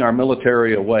taking our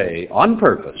military away on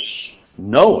purpose,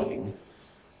 knowing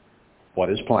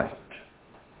what is planned.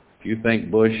 If you think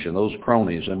Bush and those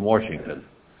cronies in Washington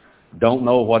don't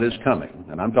know what is coming,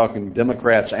 and I'm talking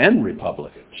Democrats and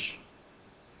Republicans,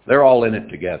 they're all in it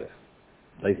together.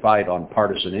 They fight on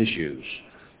partisan issues,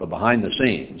 but behind the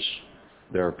scenes,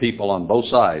 there are people on both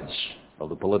sides of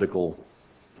the political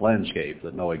landscape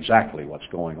that know exactly what's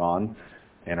going on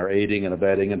and are aiding and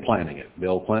abetting and planning it.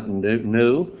 Bill Clinton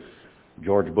knew,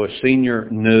 George Bush Sr.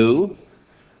 knew,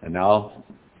 and now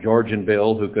George and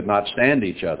Bill, who could not stand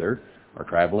each other, are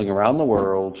traveling around the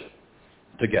world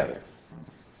together,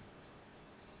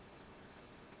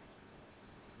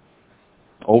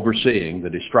 overseeing the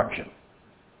destruction.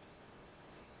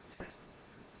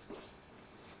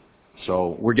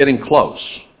 So we're getting close.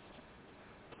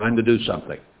 Time to do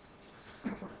something.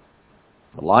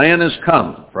 The lion has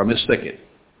come from his thicket.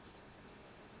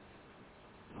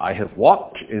 I have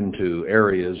walked into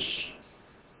areas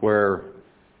where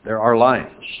there are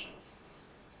lions,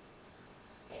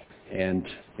 and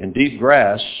in deep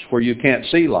grass where you can't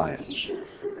see lions.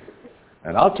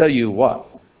 And I'll tell you what,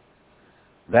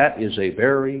 that is a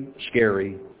very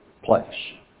scary place.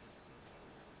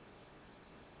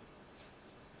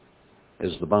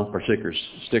 As the bumper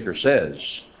sticker says,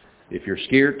 if you're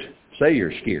scared, say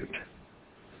you're scared.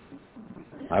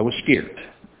 I was scared.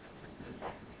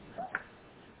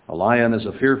 A lion is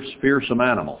a fearsome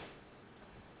animal.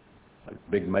 A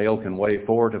big male can weigh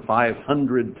 400 to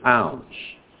 500 pounds.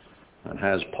 And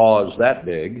has paws that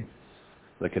big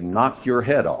that can knock your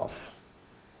head off.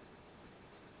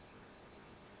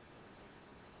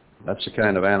 That's the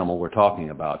kind of animal we're talking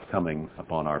about coming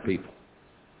upon our people.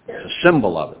 It's a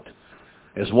symbol of it.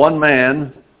 As one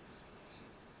man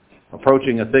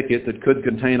approaching a thicket that could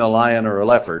contain a lion or a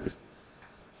leopard,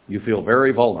 you feel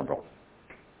very vulnerable.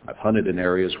 I've hunted in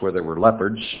areas where there were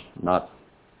leopards, not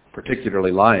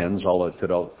particularly lions, although it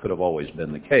could have always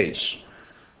been the case.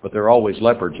 But there are always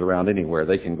leopards around anywhere.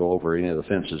 They can go over any of the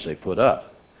fences they put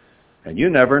up. And you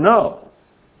never know.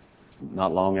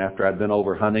 Not long after I'd been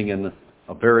over hunting in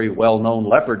a very well-known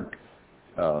leopard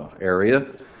area,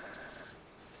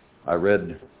 I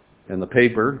read in the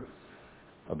paper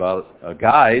about a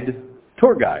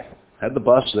tour guide, had the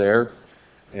bus there,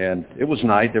 and it was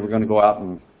night. They were going to go out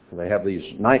and they have these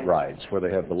night rides where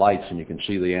they have the lights and you can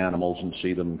see the animals and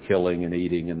see them killing and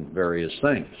eating and various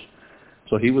things.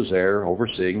 So he was there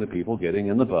overseeing the people getting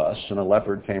in the bus, and a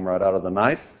leopard came right out of the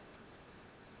night,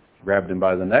 grabbed him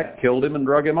by the neck, killed him, and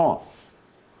drug him off.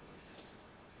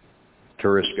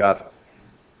 Tourists got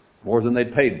more than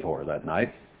they'd paid for that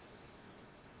night.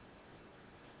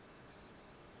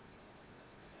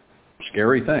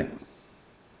 Scary thing.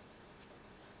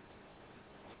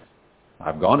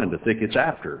 I've gone into thickets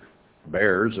after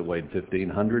bears that weighed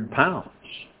 1,500 pounds.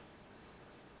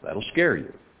 That'll scare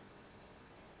you.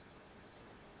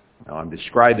 Now, I'm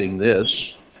describing this,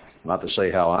 not to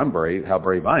say how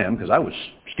brave I am, because I was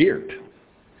scared.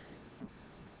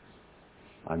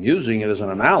 I'm using it as an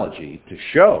analogy to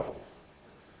show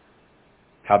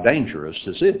how dangerous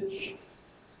this is.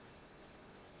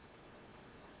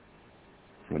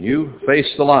 When you face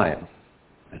the lion,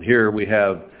 and here we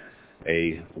have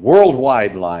a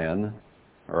worldwide lion,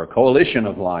 or a coalition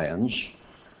of lions,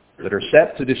 that are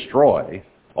set to destroy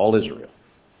all Israel.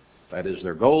 That is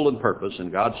their goal and purpose,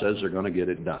 and God says they're going to get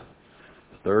it done.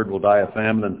 The third will die of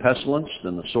famine and pestilence,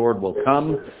 then the sword will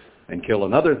come and kill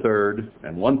another third,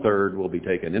 and 1/3 will be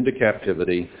taken into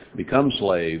captivity, become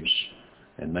slaves,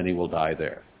 and many will die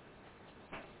there,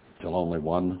 till only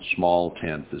 1 small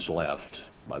tenth is left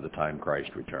by the time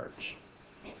Christ returns.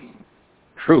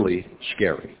 Truly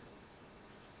scary.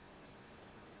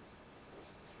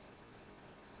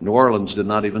 New Orleans did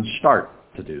not even start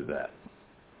to do that.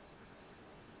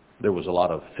 There was a lot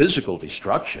of physical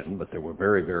destruction, but there were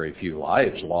very, very few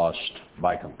lives lost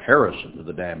by comparison to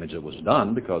the damage that was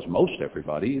done, because most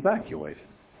everybody evacuated.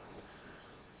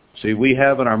 See, we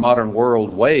have in our modern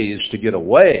world ways to get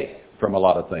away from a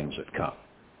lot of things that come.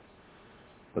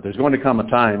 But there's going to come a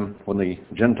time when the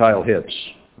Gentile hits,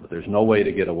 but there's no way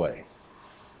to get away.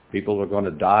 People are going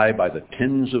to die by the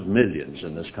tens of millions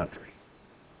in this country.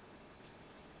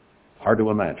 Hard to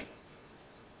imagine.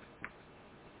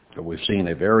 But we've seen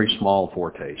a very small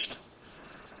foretaste.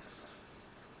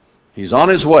 He's on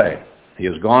his way. He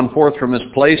has gone forth from his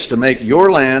place to make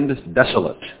your land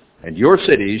desolate, and your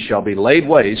cities shall be laid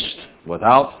waste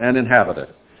without an inhabitant.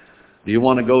 Do you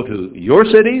want to go to your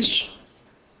cities?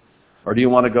 Or do you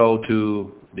want to go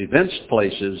to the fenced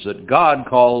places that God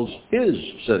calls his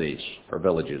cities or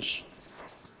villages?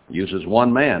 He uses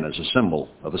one man as a symbol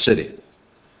of a city.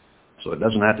 So it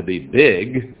doesn't have to be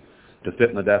big to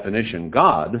fit in the definition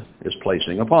God is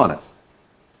placing upon it.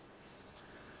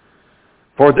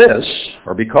 For this,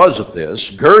 or because of this,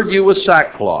 gird you with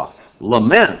sackcloth,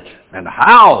 lament and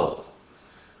howl.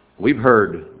 We've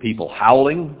heard people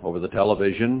howling over the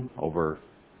television, over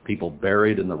people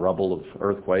buried in the rubble of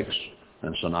earthquakes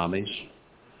and tsunamis.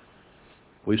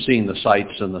 We've seen the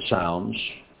sights and the sounds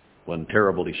when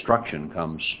terrible destruction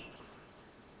comes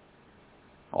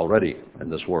already in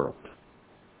this world.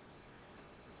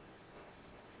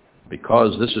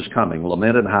 Because this is coming,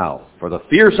 lament and howl, for the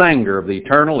fierce anger of the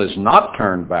Eternal is not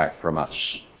turned back from us.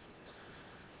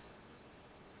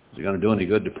 Is it going to do any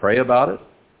good to pray about it?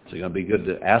 Is it going to be good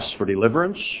to ask for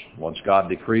deliverance once God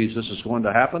decrees this is going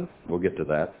to happen? We'll get to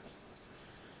that.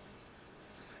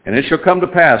 And it shall come to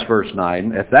pass, verse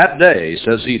 9, at that day,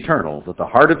 says the Eternal, that the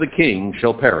heart of the king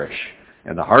shall perish,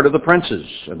 and the heart of the princes,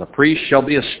 and the priests shall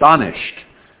be astonished,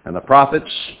 and the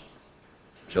prophets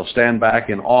shall stand back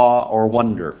in awe or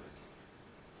wonder.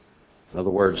 In other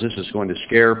words, this is going to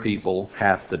scare people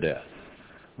half to death.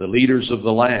 The leaders of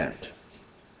the land,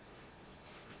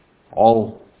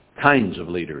 all kinds of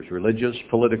leaders, religious,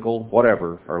 political,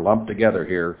 whatever, are lumped together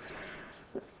here.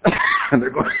 And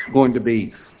they're going to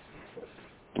be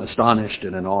astonished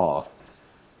and in awe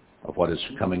of what is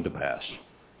coming to pass.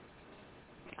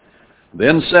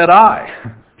 Then said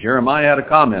I, Jeremiah had a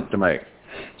comment to make.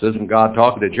 This isn't God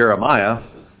talking to Jeremiah.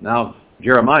 Now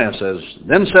Jeremiah says,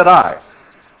 then said I,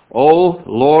 O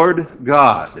Lord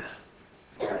God,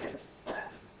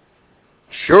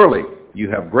 surely you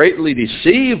have greatly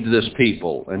deceived this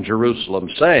people in Jerusalem,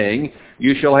 saying,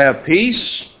 you shall have peace,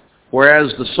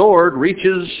 whereas the sword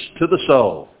reaches to the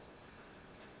soul.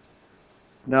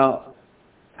 Now,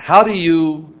 how do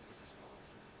you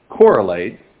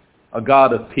correlate a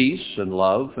God of peace and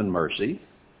love and mercy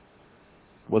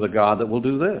with a God that will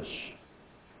do this.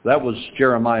 That was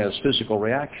Jeremiah's physical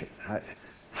reaction.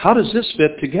 How does this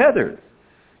fit together?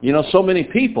 You know, so many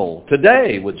people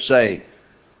today would say,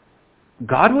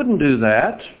 God wouldn't do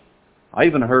that. I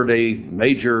even heard a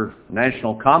major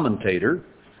national commentator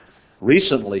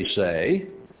recently say,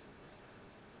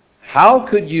 how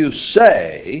could you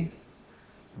say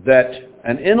that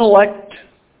an intellect,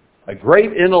 a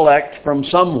great intellect from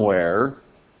somewhere,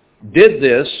 did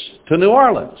this to New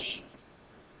Orleans?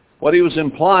 What he was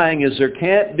implying is there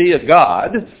can't be a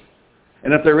God,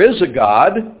 and if there is a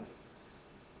God,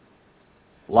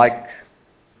 like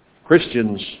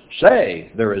Christians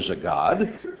say there is a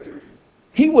God,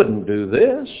 he wouldn't do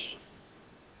this.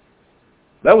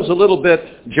 That was a little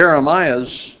bit Jeremiah's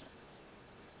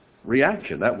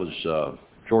reaction. That was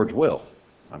George Will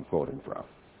I'm quoting from.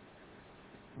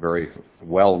 Very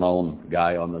well-known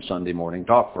guy on the Sunday morning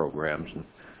talk programs and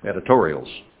editorials.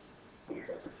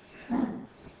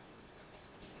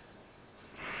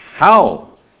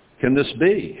 How can this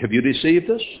be? Have you deceived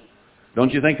us?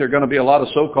 Don't you think there are going to be a lot of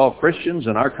so-called Christians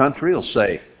in our country who'll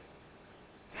say,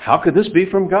 how could this be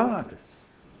from God?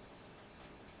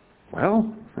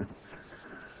 Well,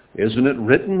 isn't it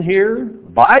written here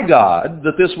by God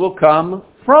that this will come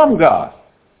from God?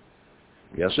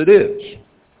 Yes, it is.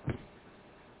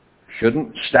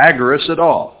 Shouldn't stagger us at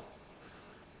all.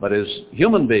 But as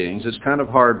human beings, it's kind of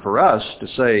hard for us to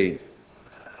say,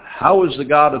 how is the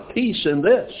God of peace in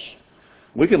this?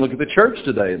 We can look at the church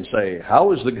today and say,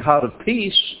 how is the God of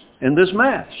peace in this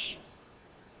mess?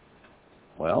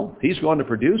 Well, he's going to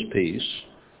produce peace,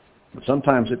 but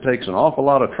sometimes it takes an awful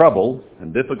lot of trouble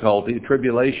and difficulty,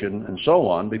 tribulation, and so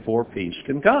on before peace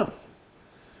can come.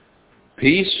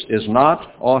 Peace is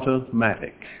not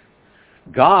automatic.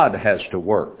 God has to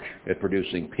work at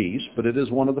producing peace, but it is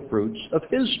one of the fruits of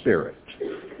his Spirit.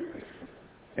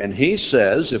 And he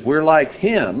says, if we're like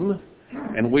him,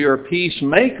 and we are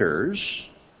peacemakers,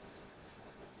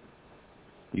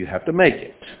 you have to make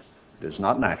it. It is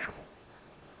not natural.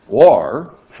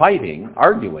 War, fighting,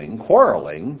 arguing,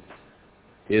 quarreling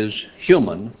is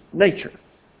human nature.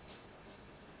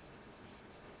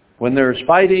 When there's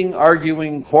fighting,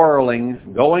 arguing,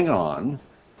 quarreling going on,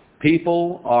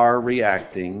 people are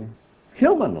reacting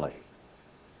humanly,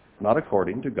 not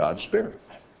according to God's Spirit.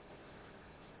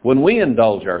 When we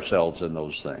indulge ourselves in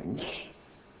those things,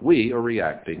 we are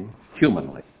reacting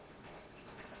humanly.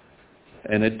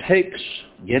 And it takes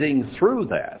getting through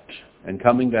that and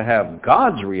coming to have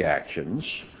God's reactions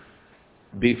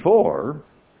before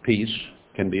peace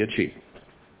can be achieved.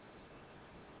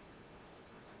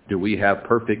 Do we have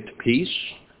perfect peace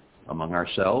among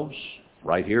ourselves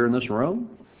right here in this room?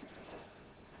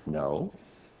 No.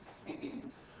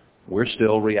 We're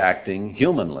still reacting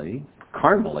humanly,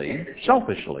 carnally,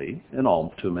 selfishly in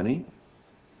all too many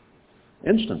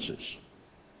instances.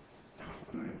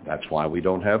 That's why we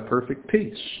don't have perfect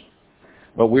peace.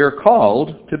 But we are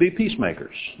called to be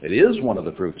peacemakers. It is one of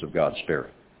the fruits of God's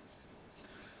Spirit.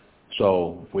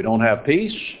 So if we don't have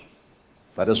peace,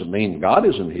 that doesn't mean God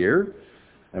isn't here.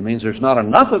 It means there's not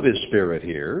enough of his Spirit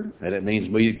here, and it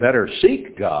means we better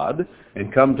seek God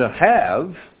and come to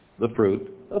have the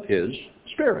fruit of his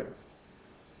Spirit.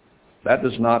 That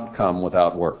does not come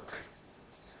without work.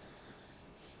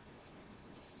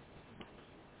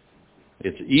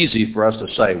 It's easy for us to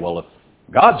say, well, if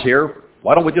God's here,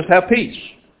 why don't we just have peace?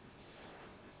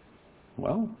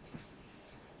 Well,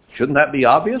 shouldn't that be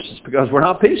obvious? It's because we're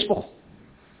not peaceful.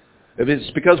 If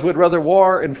it's because we'd rather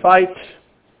war and fight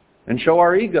and show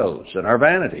our egos and our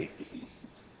vanity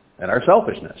and our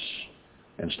selfishness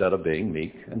instead of being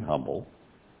meek and humble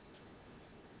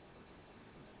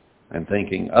and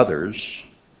thinking others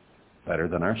better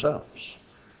than ourselves.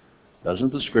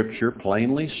 Doesn't the Scripture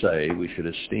plainly say we should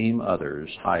esteem others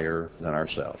higher than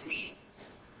ourselves?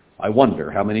 I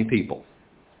wonder how many people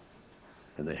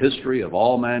in the history of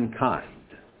all mankind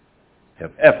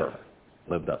have ever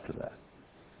lived up to that.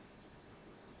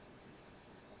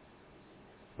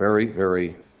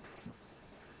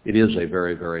 It is a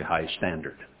very, very high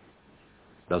standard.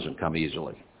 Doesn't come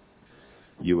easily.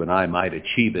 You and I might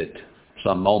achieve it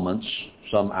some moments,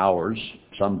 some hours,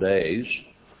 some days,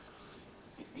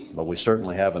 but we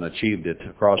certainly haven't achieved it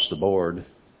across the board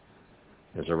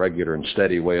as a regular and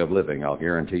steady way of living. I'll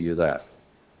guarantee you that.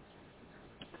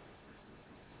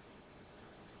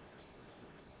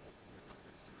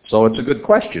 So it's a good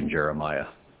question Jeremiah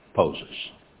poses.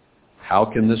 How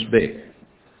can this be?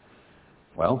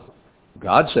 Well,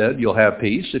 God said you'll have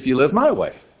peace if you live my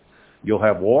way. You'll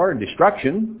have war and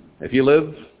destruction if you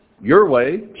live your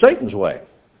way, Satan's way.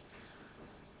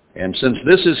 And since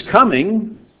this is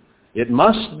coming, it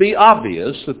must be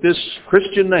obvious that this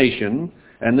Christian nation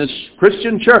and this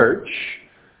Christian church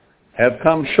have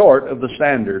come short of the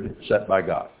standard set by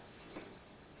God.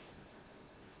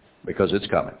 Because it's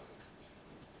coming.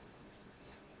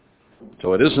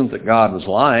 So it isn't that God is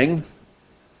lying.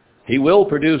 He will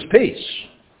produce peace.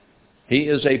 He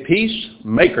is a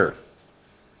peacemaker.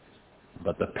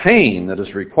 But the pain that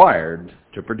is required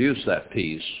to produce that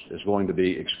peace is going to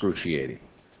be excruciating.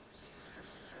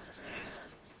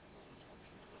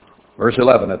 Verse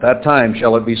 11, at that time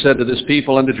shall it be said to this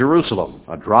people and to Jerusalem,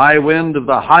 a dry wind of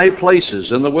the high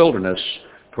places in the wilderness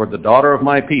toward the daughter of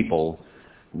my people,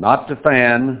 not to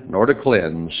fan nor to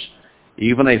cleanse,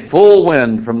 even a full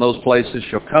wind from those places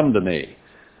shall come to me.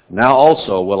 Now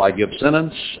also will I give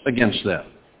sentence against them.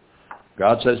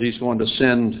 God says he's going to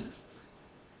send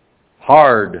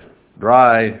hard,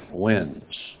 dry winds.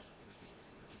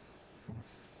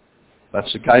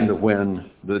 That's the kind of wind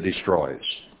that destroys.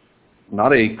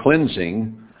 Not a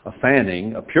cleansing, a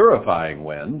fanning, a purifying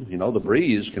wind. You know, the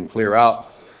breeze can clear out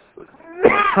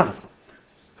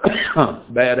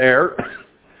bad air.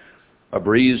 A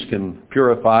breeze can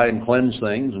purify and cleanse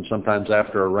things, and sometimes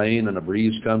after a rain and a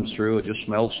breeze comes through, it just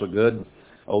smells so good.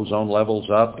 Ozone levels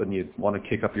up, and you want to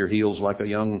kick up your heels like a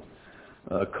young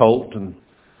colt, and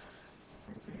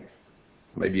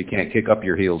maybe you can't kick up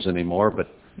your heels anymore, but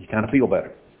you kind of feel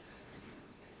better.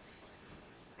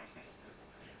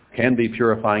 Can be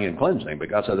purifying and cleansing, but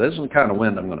God said, this is the kind of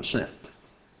wind I'm going to send.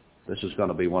 This is going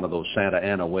to be one of those Santa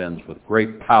Ana winds with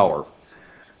great power,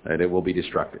 and it will be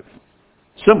destructive.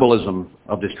 Symbolism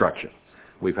of destruction.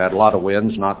 We've had a lot of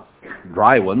winds, not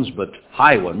dry ones, but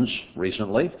high ones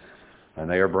recently, and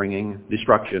they are bringing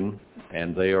destruction,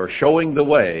 and they are showing the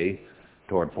way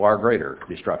toward far greater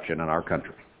destruction in our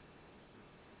country.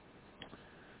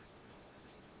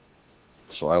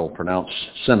 So I will pronounce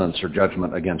sentence or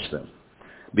judgment against them.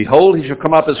 Behold, he shall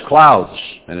come up as clouds,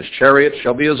 and his chariot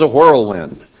shall be as a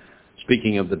whirlwind.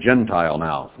 Speaking of the Gentile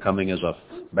now, coming as a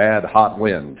bad, hot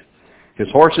wind. His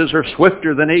horses are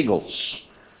swifter than eagles.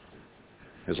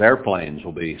 His airplanes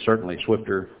will be certainly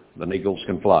swifter than eagles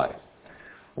can fly.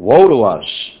 Woe to us,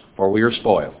 for we are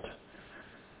spoiled.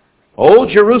 O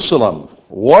Jerusalem,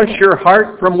 wash your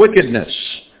heart from wickedness,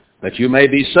 that you may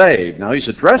be saved. Now he's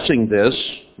addressing this,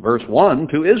 verse 1,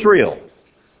 to Israel.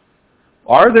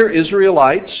 Are there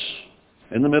Israelites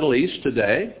in the Middle East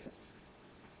today?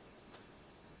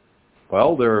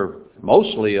 Well, they're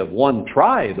mostly of one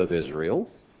tribe of Israel,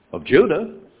 of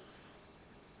Judah.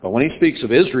 But when he speaks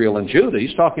of Israel and Judah,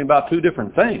 he's talking about two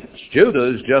different things.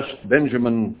 Judah is just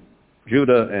Benjamin,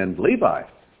 Judah, and Levi.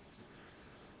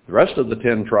 The rest of the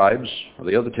 10 tribes, or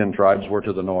the other 10 tribes, were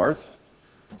to the north,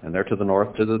 and they're to the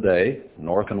north to the day,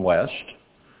 north and west.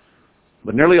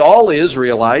 But nearly all the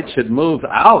Israelites had moved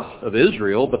out of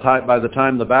Israel by the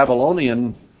time the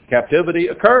Babylonian captivity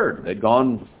occurred. They'd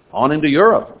gone on into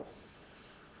Europe.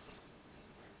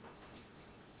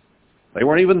 They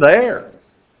weren't even there.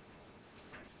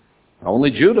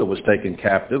 Only Judah was taken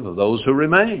captive of those who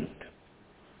remained.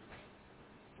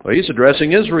 Well, he's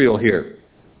addressing Israel here.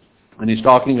 And he's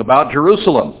talking about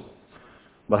Jerusalem.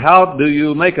 But how do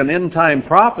you make an end-time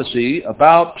prophecy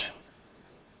about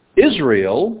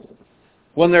Israel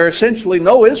when there are essentially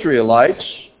no Israelites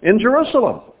in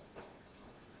Jerusalem?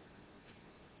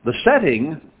 The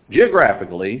setting,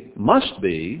 geographically, must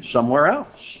be somewhere else.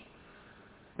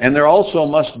 And there also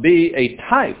must be a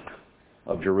type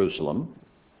of Jerusalem,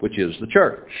 which is the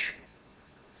church.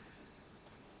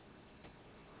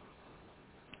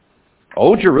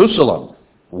 O Jerusalem,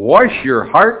 wash your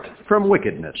heart from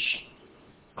wickedness.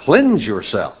 Cleanse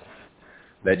yourself,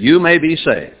 that you may be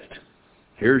saved.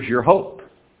 Here's your hope.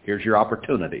 Here's your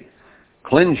opportunity.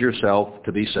 Cleanse yourself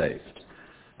to be saved.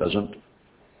 Doesn't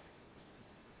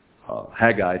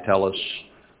Haggai tell us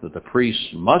that the priests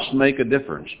must make a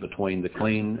difference between the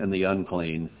clean and the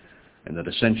unclean, and that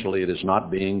essentially it is not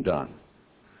being done?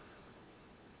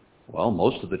 Well,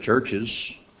 most of the churches,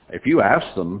 if you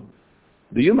ask them,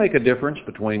 do you make a difference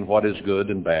between what is good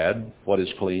and bad, what is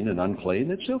clean and unclean?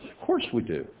 They'd say, of course we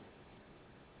do.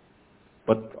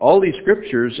 But all these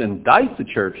scriptures indict the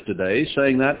church today,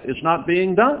 saying that it's not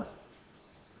being done.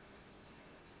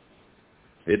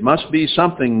 It must be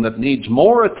something that needs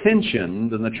more attention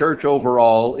than the church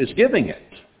overall is giving it.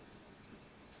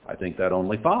 I think that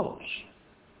only follows.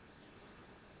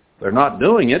 If they're not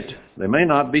doing it, they may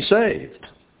not be saved.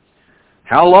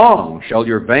 How long shall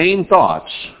your vain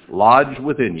thoughts lodge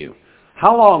within you?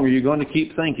 How long are you going to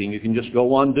keep thinking you can just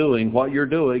go on doing what you're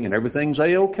doing and everything's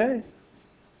A-okay?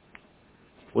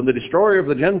 When the destroyer of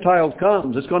the Gentiles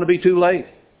comes, it's going to be too late.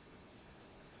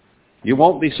 You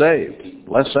won't be saved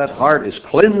unless that heart is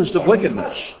cleansed of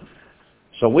wickedness.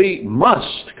 So we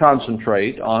must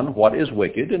concentrate on what is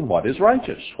wicked and what is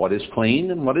righteous, what is clean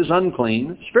and what is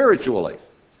unclean spiritually.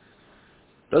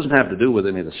 It doesn't have to do with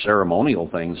any of the ceremonial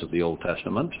things of the Old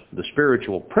Testament. The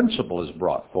spiritual principle is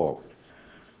brought forward.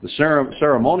 The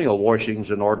ceremonial washings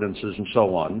and ordinances and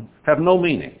so on have no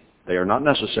meaning. They are not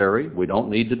necessary. We don't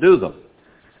need to do them.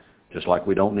 Just like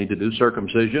we don't need to do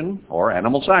circumcision or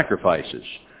animal sacrifices.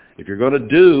 If you're going to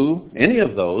do any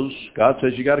of those, God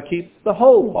says you got to keep the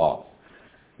whole law.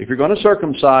 If you're going to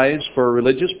circumcise for a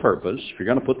religious purpose, if you're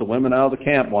going to put the women out of the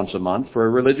camp once a month for a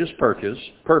religious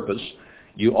purpose,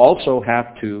 you also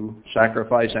have to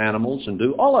sacrifice animals and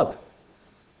do all of it.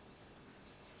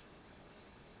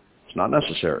 It's not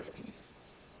necessary.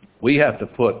 We have to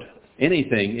put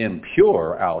anything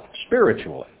impure out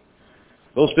spiritually.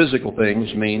 Those physical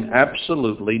things mean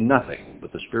absolutely nothing,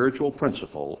 but the spiritual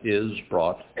principle is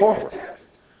brought forward.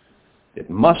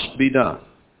 It must be done.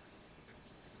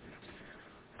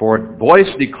 For a voice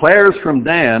declares from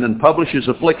Dan and publishes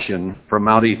affliction from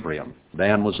Mount Ephraim.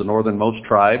 Dan was the northernmost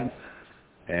tribe,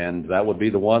 and that would be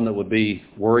the one that would be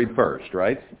worried first,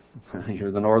 right?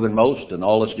 You're the northernmost, and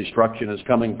all its destruction is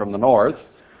coming from the north.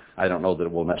 I don't know that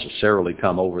it will necessarily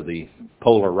come over the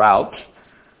polar route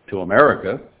to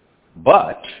America,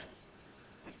 but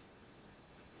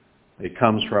it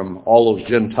comes from all those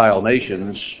Gentile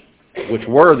nations which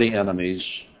were the enemies,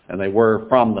 and they were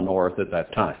from the north at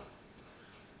that time.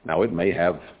 Now, it may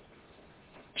have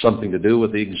something to do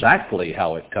with exactly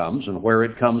how it comes and where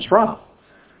it comes from.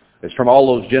 It's from all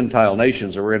those Gentile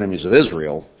nations that were enemies of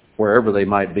Israel, wherever they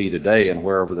might be today and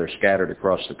wherever they're scattered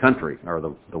across the country,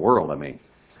 or the world, I mean.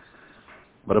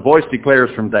 But a voice declares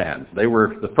from Dan. They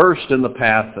were the first in the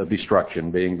path of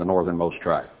destruction, being the northernmost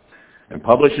tribe, and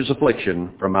publishes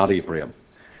affliction from Mount Ephraim.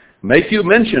 Make you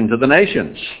mention to the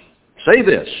nations. Say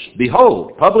this,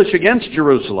 behold, publish against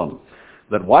Jerusalem,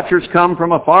 that watchers come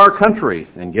from a far country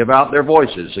and give out their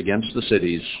voices against the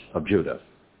cities of Judah.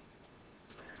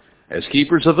 As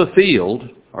keepers of a field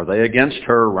are they against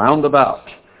her round about,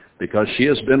 because she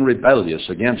has been rebellious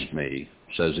against me,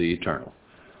 says the Eternal.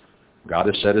 God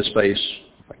has set his face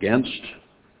against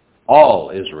all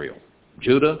Israel,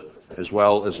 Judah as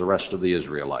well as the rest of the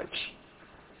Israelites.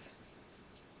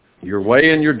 Your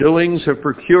way and your doings have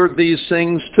procured these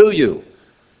things to you.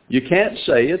 You can't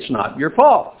say it's not your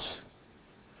fault.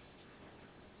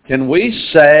 Can we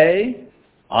say,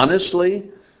 honestly,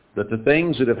 that the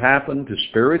things that have happened to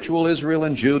spiritual Israel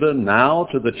and Judah now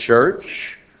to the church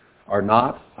are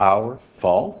not our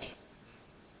fault?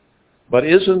 But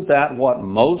isn't that what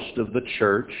most of the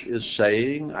church is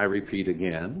saying, I repeat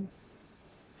again?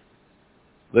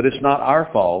 That it's not our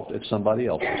fault, it's somebody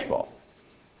else's fault.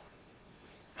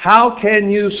 How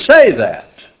can you say that?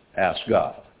 Asked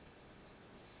God.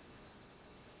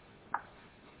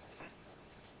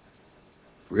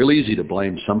 Real easy to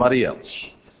blame somebody else.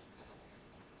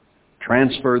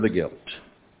 Transfer the guilt.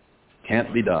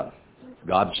 Can't be done.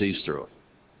 God sees through it.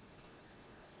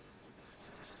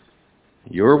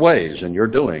 Your ways and your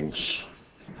doings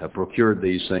have procured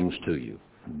these things to you.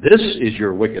 This is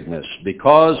your wickedness,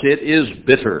 because it is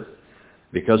bitter,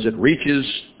 because it reaches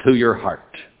to your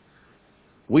heart.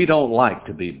 We don't like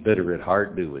to be bitter at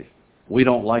heart, do we? We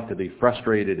don't like to be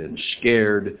frustrated and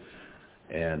scared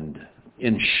and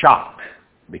in shock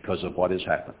because of what has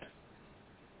happened.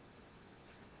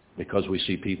 Because we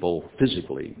see people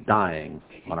physically dying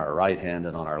on our right hand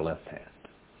and on our left hand.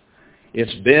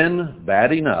 It's been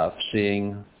bad enough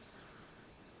seeing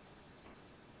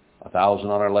 1,000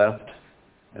 on our left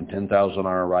and 10,000 on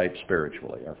our right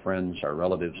spiritually. Our friends, our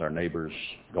relatives, our neighbors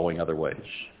going other ways.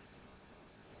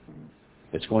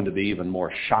 It's going to be even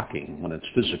more shocking when it's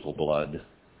physical blood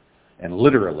and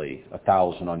literally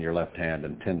 1,000 on your left hand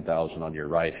and 10,000 on your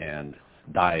right hand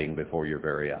dying before your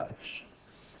very eyes.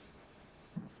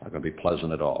 Not going to be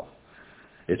pleasant at all.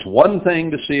 It's one thing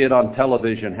to see it on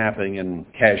television happening in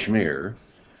Kashmir,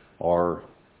 or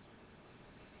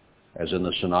as in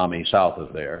the tsunami south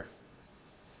of there.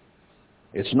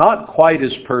 It's not quite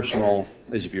as personal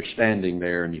as if you're standing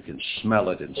there and you can smell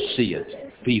it and see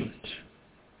it, feel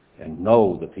it, and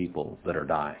know the people that are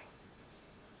dying.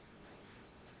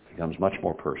 It becomes much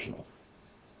more personal.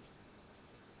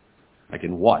 I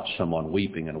can watch someone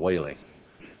weeping and wailing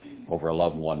over a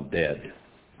loved one dead,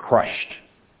 crushed.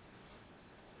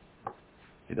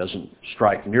 It doesn't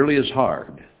strike nearly as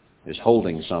hard as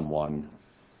holding someone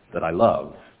that I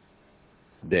love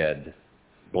dead,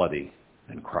 bloody,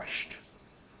 and crushed.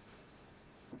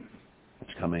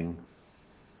 It's coming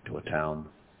to a town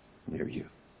near you.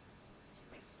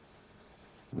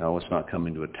 No, it's not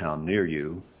coming to a town near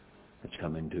you. It's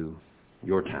coming to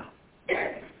your town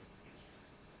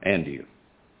and you.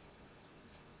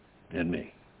 in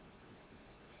me.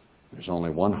 There's only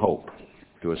one hope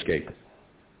to escape it.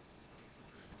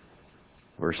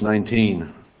 Verse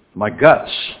 19, my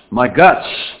guts,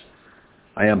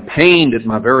 I am pained at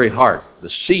my very heart.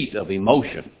 The seat of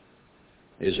emotion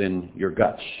is in your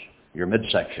guts, your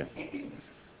midsection.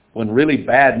 When really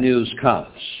bad news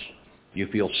comes, you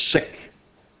feel sick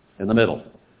in the middle.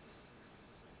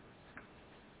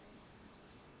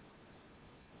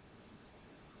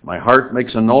 My heart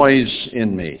makes a noise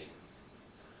in me.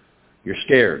 You're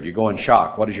scared. You go in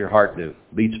shock. What does your heart do?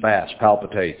 Beats fast,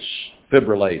 palpitates,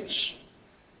 fibrillates,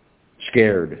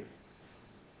 scared.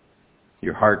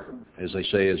 Your heart, as they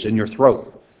say, is in your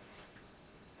throat.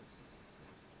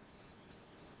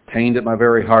 Pained at my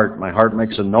very heart. My heart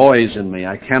makes a noise in me.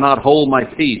 I cannot hold my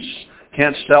peace.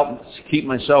 Can't keep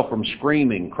myself from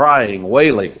screaming, crying,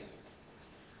 wailing.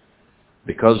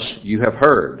 Because you have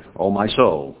heard, O my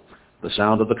soul, the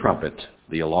sound of the trumpet,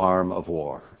 the alarm of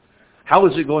war. How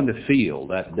is it going to feel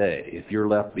that day if you're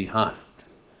left behind?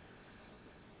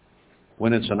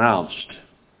 When it's announced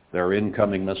there are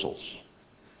incoming missiles.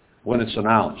 When it's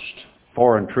announced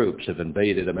foreign troops have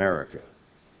invaded America.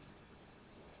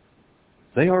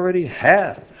 They already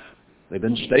have. They've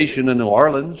been stationed in New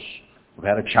Orleans. We've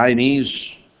had a Chinese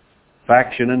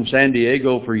faction in San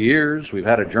Diego for years. We've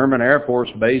had a German Air Force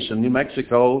base in New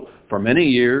Mexico for many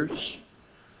years.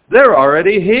 They're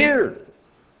already here.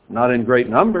 Not in great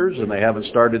numbers, and they haven't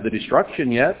started the destruction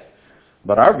yet.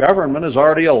 But our government has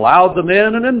already allowed them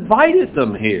in and invited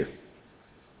them here.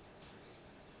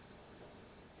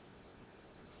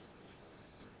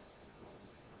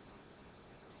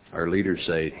 Our leaders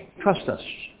say, trust us.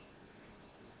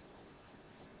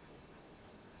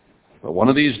 But one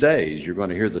of these days, you're going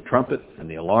to hear the trumpet and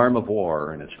the alarm of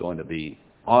war, and it's going to be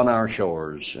on our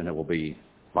shores, and it will be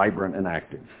vibrant and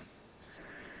active.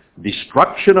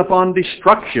 Destruction upon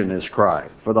destruction is cried,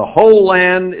 for the whole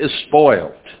land is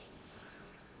spoiled.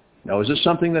 Now, is this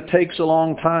something that takes a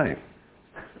long time?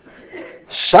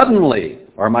 Suddenly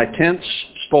are my tents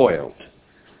spoiled,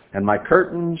 and my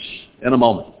curtains in a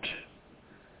moment.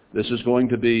 This is going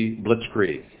to be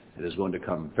blitzkrieg. It is going to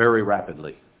come very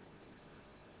rapidly.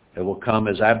 It will come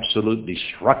as absolute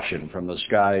destruction from the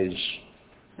skies,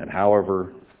 and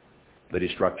however the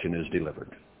destruction is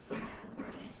delivered.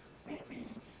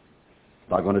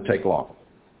 Not going to take long.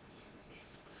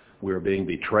 We are being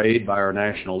betrayed by our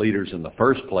national leaders in the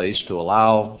first place to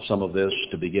allow some of this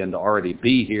to begin to already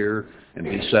be here and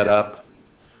be set up.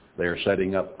 They are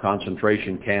setting up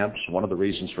concentration camps. One of the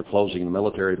reasons for closing the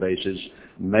military bases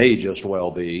may just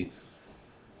well be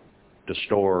to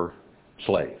store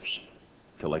slaves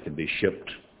till they can be shipped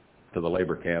to the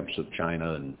labor camps of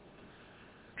China and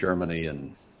Germany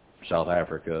and South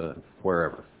Africa,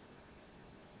 wherever.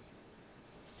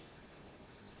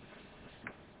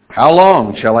 How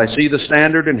long shall I see the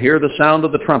standard and hear the sound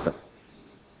of the trumpet?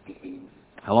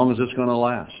 How long is this going to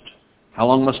last? How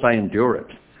long must I endure it?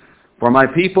 For my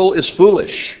people is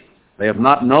foolish. They have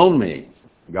not known me.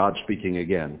 God speaking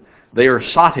again. They are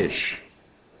sottish.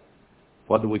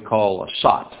 What do we call a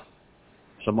sot?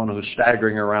 Someone who's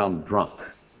staggering around drunk.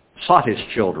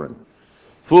 Sottish children.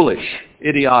 Foolish,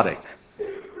 idiotic.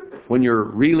 When you're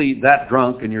really that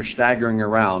drunk and you're staggering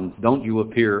around, don't you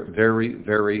appear very,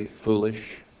 very foolish?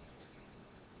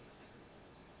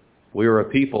 We are a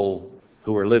people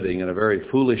who are living in a very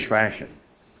foolish fashion.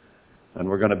 And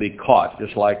we're going to be caught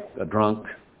just like a drunk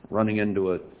running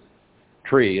into a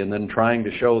tree and then trying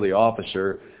to show the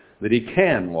officer that he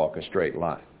can walk a straight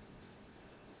line.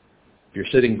 If you're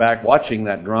sitting back watching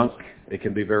that drunk, it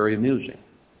can be very amusing.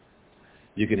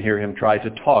 You can hear him try to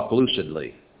talk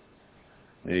lucidly.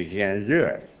 He can't do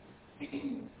it.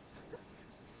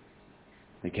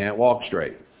 He can't walk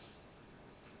straight.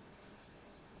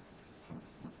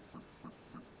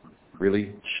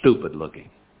 Really stupid looking.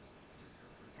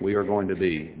 We are going to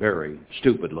be very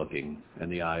stupid looking in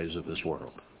the eyes of this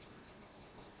world.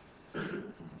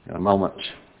 In a moment,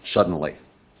 suddenly.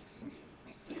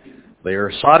 They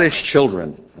are sottish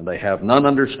children, and they have none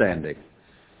understanding.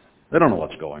 They don't know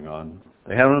what's going on.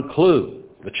 They haven't a clue.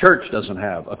 The church doesn't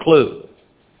have a clue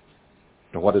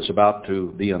to what is about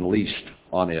to be unleashed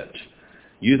on it.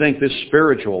 You think this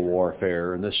spiritual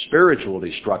warfare and this spiritual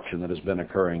destruction that has been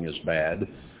occurring is bad.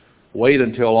 Wait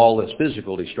until all this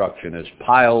physical destruction is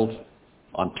piled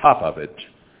on top of it,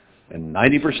 and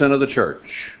 90% of the church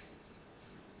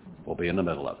will be in the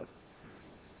middle of it.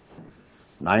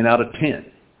 9 out of 10.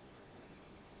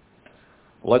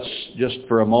 Let's just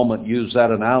for a moment use that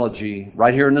analogy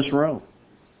right here in this room.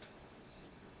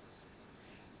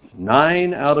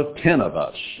 9 out of 10 of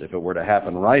us, if it were to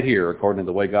happen right here, according to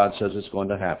the way God says it's going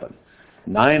to happen,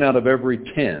 9 out of every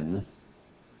 10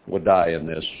 would die in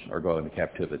this or go into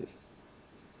captivity.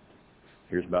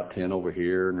 Here's about 10 over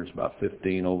here, and there's about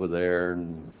 15 over there,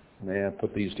 and man,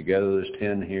 put these together, there's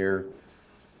 10 here.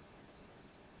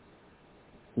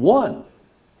 One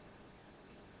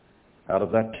out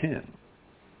of that 10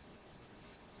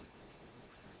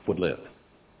 would live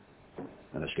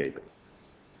and escape it.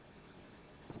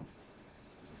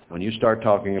 When you start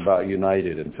talking about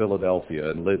United and Philadelphia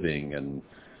and Living and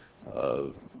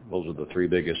those are the three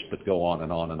biggest, but go on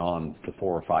and on and on to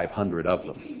 400 or 500 of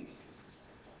them.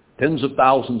 Tens of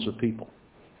thousands of people.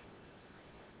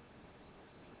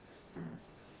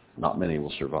 Not many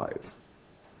will survive.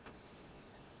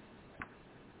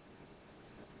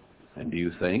 And do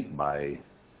you think by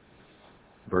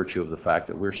virtue of the fact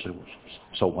that we're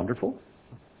so wonderful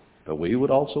that we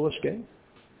would also escape?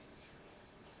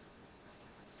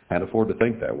 Can't afford to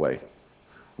think that way.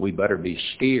 We better be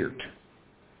scared.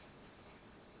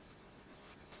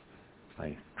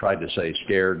 I tried to say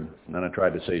scared, and then I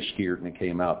tried to say scared, and it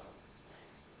came out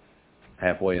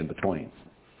halfway in between.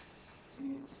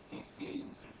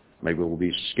 Maybe we'll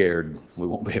be scared. We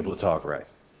won't be able to talk right.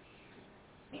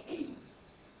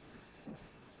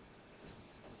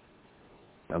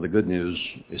 Now, the good news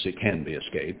is it can be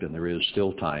escaped, and there is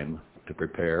still time to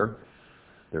prepare.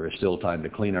 There is still time to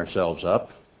clean ourselves up.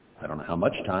 I don't know how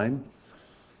much time.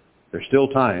 There's still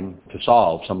time to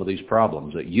solve some of these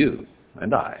problems that you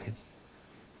and I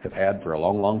have had for a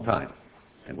long, long time,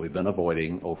 and we've been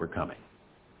avoiding overcoming.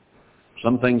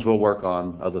 Some things we'll work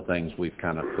on, other things we've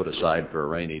kind of put aside for a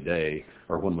rainy day,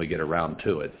 or when we get around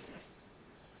to it,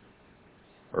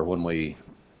 or when we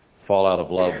fall out of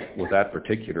love with that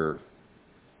particular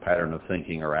pattern of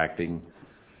thinking or acting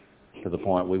to the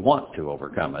point we want to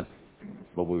overcome it,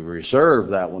 but we reserve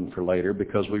that one for later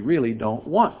because we really don't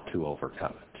want to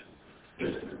overcome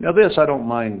it. Now this I don't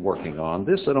mind working on,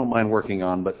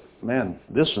 but man,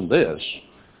 this and this,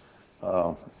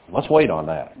 let's wait on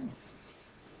that.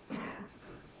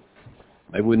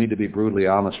 Maybe we need to be brutally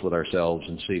honest with ourselves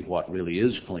and see what really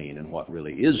is clean and what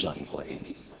really is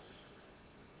unclean.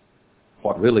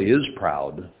 What really is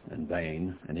proud and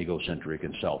vain and egocentric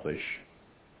and selfish,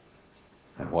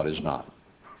 and what is not.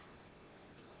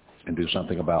 And do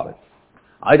something about it.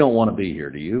 I don't want to be here,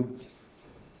 do you?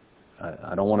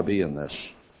 I don't want to be in this.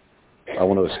 I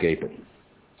want to escape it.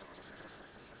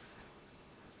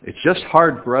 It's just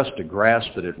hard for us to grasp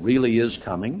that it really is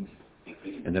coming,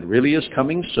 and that it really is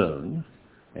coming soon,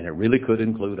 and it really could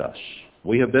include us.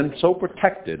 We have been so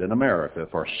protected in America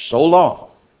for so long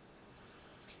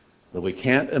that we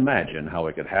can't imagine how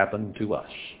it could happen to us.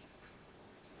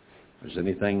 If there's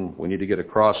anything we need to get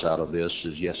across out of this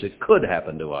is, yes, it could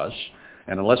happen to us,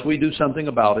 and unless we do something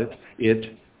about it,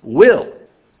 it will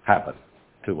happen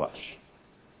to us.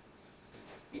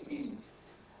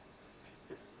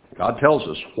 God tells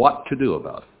us what to do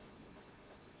about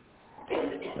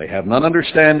it. They have none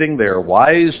understanding. They are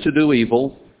wise to do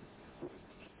evil.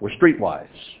 We're streetwise.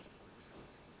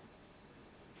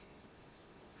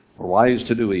 We're wise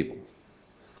to do evil.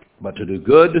 But to do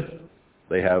good,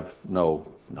 they have no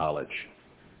knowledge.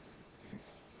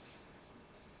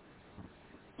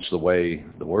 It's the way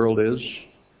the world is,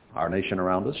 our nation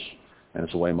around us, and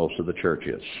it's the way most of the church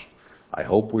is. I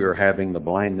hope we are having the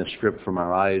blindness stripped from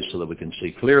our eyes so that we can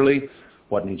see clearly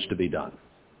what needs to be done.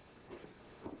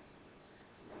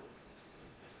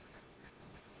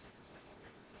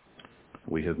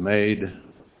 We have made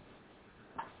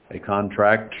a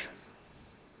contract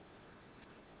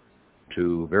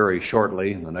to very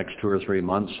shortly, in the next 2 or 3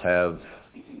 months, have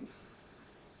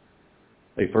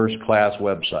a first-class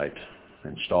website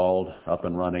installed, up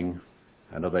and running,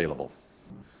 and available.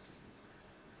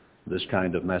 This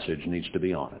kind of message needs to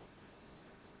be on it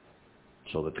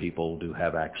so that people do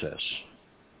have access.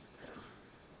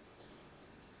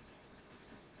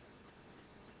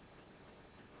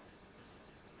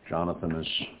 Jonathan is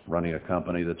running a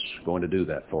company that's going to do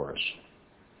that for us.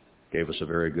 Gave us a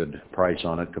very good price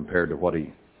on it compared to what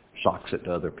he socks it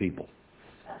to other people.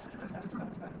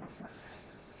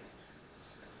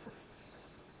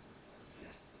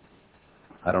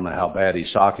 I don't know how bad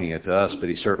he's socking it to us, but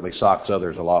he certainly socks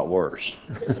others a lot worse.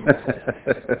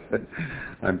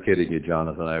 I'm kidding you,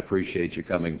 Jonathan. I appreciate you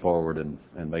coming forward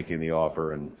and making the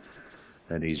offer,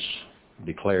 and he's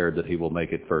declared that he will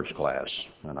make it first class,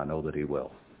 and I know that he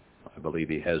will. I believe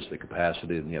he has the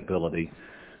capacity and the ability,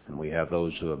 and we have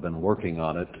those who have been working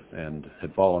on it and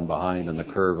had fallen behind in the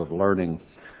curve of learning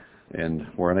and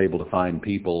were unable to find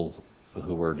people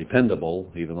who were dependable,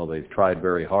 even though they've tried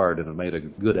very hard and have made a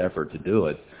good effort to do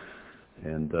it.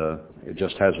 And it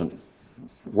just hasn't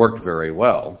worked very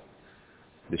well.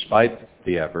 despite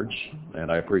the efforts,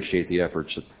 and I appreciate the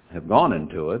efforts that have gone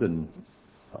into it, and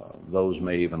those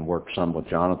may even work some with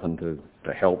Jonathan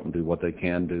to help and do what they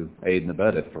can to aid and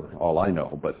abet it, for all I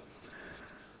know. But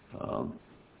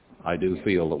I do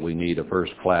feel that we need a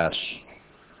first-class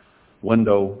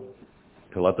window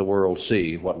to let the world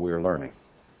see what we're learning.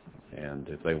 And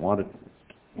if they want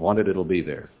it, it'll be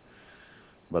there.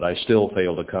 But I still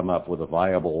fail to come up with a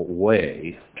viable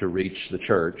way to reach the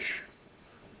church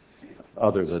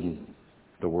other than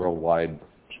the worldwide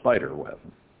spider web.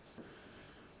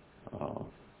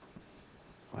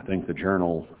 I think the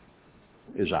journal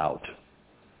is out.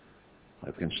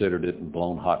 I've considered it and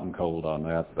blown hot and cold on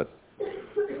that, but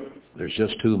there's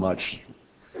just too much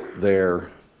there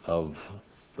of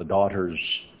the daughters,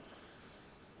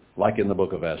 like in the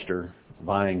book of Esther,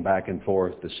 vying back and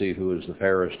forth to see who is the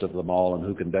fairest of them all and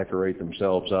who can decorate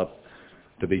themselves up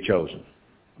to be chosen.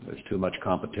 There's too much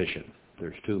competition.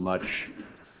 There's too much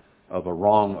of a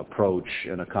wrong approach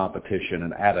and a competition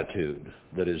and attitude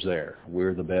that is there.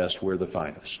 We're the best, we're the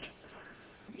finest.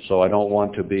 So I don't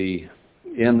want to be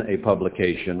in a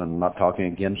publication, I'm not talking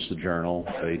against the journal.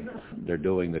 They're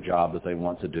doing the job that they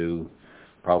want to do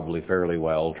probably fairly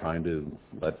well, trying to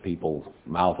let people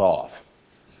mouth off.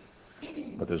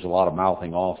 But there's a lot of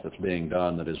mouthing off that's being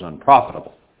done that is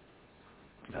unprofitable.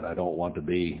 And I don't want to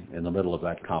be in the middle of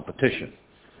that competition.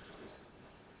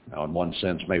 Now, in one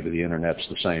sense, maybe the Internet's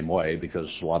the same way, because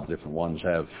a lot of different ones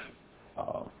have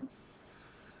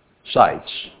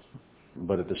sites.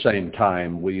 But at the same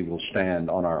time, we will stand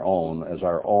on our own as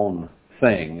our own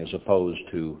thing, as opposed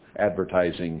to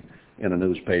advertising in a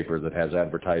newspaper that has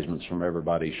advertisements from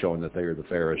everybody showing that they are the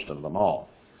fairest of them all.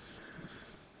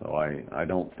 So I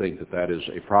don't think that is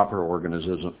a proper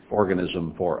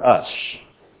organism for us.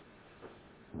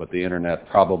 But the Internet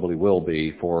probably will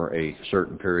be for a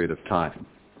certain period of time.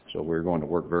 So we're going to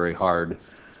work very hard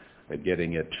at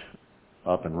getting it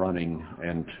up and running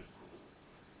and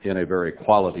in a very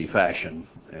quality fashion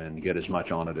and get as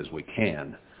much on it as we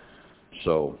can.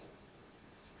 So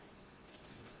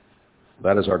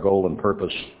that is our goal and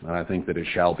purpose, and I think that it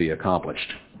shall be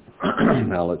accomplished.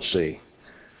 Now let's see.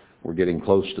 We're getting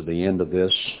close to the end of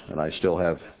this, and I still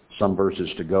have some verses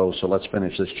to go, so let's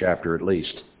finish this chapter at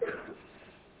least.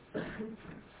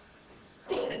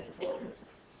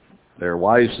 They are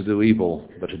wise to do evil,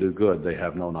 but to do good they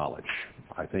have no knowledge.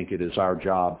 I think it is our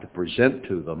job to present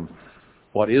to them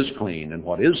what is clean and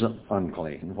what is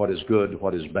unclean, what is good,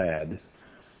 what is bad,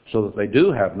 so that they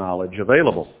do have knowledge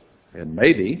available. And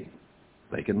maybe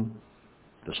they can,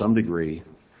 to some degree,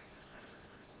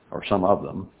 or some of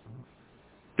them,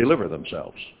 deliver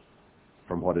themselves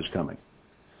from what is coming.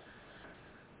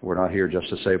 We're not here just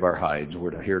to save our hides.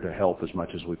 We're here to help as much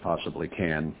as we possibly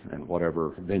can, and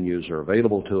whatever venues are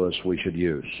available to us, we should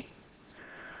use.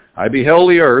 I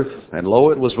beheld the earth, and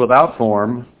lo, it was without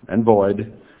form and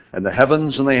void, and the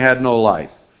heavens, and they had no light.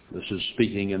 This is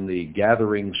speaking in the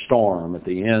gathering storm at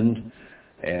the end,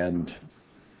 and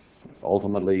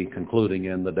ultimately concluding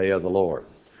in the day of the Lord,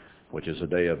 which is a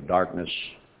day of darkness,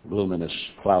 gloominess,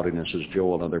 cloudiness, as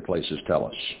Joel and other places tell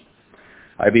us.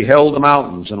 I beheld the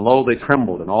mountains, and lo, they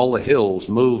trembled, and all the hills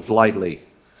moved lightly.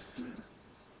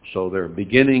 So they're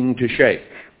beginning to shake.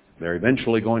 They're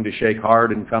eventually going to shake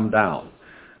hard and come down.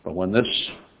 But when this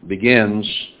begins,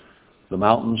 the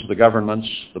mountains, the governments,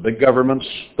 the big governments,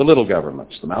 the little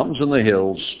governments, the mountains and the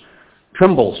hills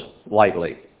trembles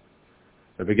lightly.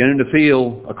 They're beginning to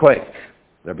feel a quake.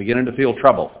 They're beginning to feel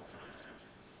trouble.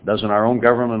 Doesn't our own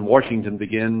government in Washington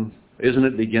isn't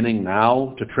it beginning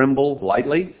now to tremble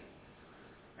lightly?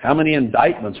 How many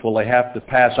indictments will they have to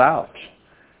pass out?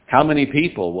 How many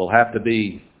people will have to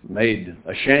be made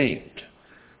ashamed?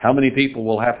 How many people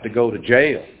will have to go to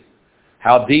jail?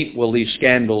 How deep will these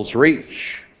scandals reach?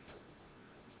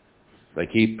 They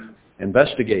keep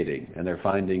investigating, and they're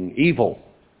finding evil.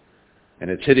 And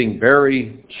it's hitting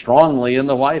very strongly in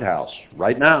the White House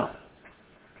right now.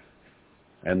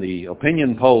 And the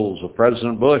opinion polls of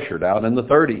President Bush are down in the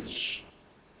 30s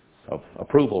of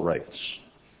approval rates.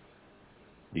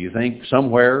 Do you think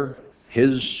somewhere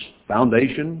his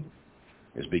foundation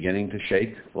is beginning to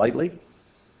shake lightly?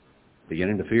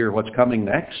 Beginning to fear what's coming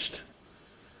next?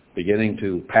 Beginning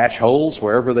to patch holes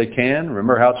wherever they can?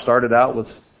 Remember how it started out with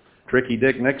Tricky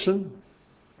Dick Nixon?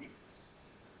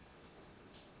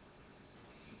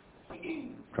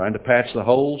 Trying to patch the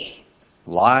holes,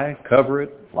 lie, cover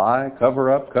it, lie,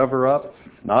 cover up,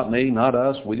 not me, not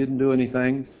us, we didn't do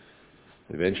anything.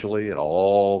 Eventually it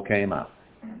all came out.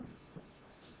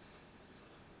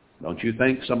 Don't you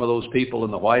think some of those people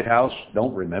in the White House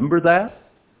don't remember that?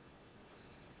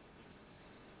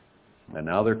 And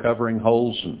now they're covering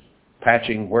holes and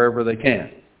patching wherever they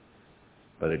can.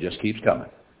 but it just keeps coming.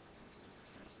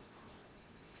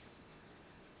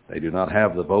 They do not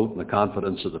have the vote and the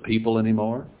confidence of the people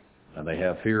anymore, and they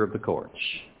have fear of the courts.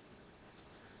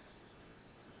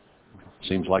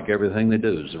 Seems like everything they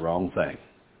do is the wrong thing.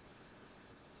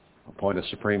 Appoint a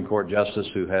Supreme Court justice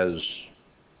who has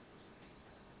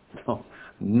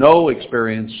no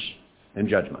experience in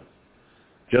judgment.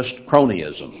 Just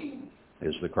cronyism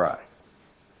is the cry.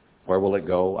 Where will it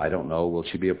go? I don't know. Will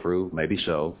she be approved? Maybe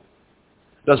so.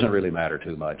 Doesn't really matter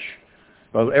too much.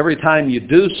 But every time you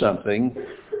do something,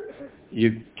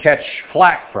 you catch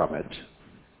flack from it.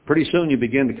 Pretty soon you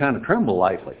begin to kind of tremble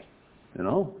lightly. You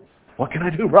know, what can I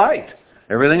do right?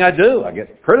 Everything I do, I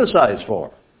get criticized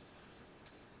for.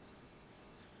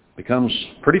 Becomes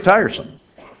pretty tiresome.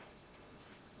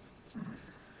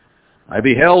 I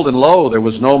beheld, and lo, there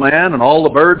was no man, and all the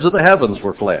birds of the heavens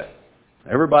were fled.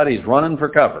 Everybody's running for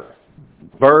cover.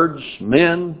 Birds,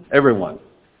 men, everyone.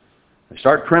 They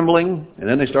start trembling, and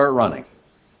then they start running.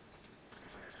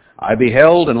 I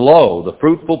beheld, and lo, the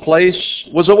fruitful place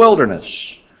was a wilderness.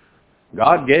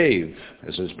 God gave,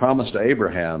 as his promise to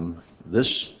Abraham, this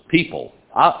people,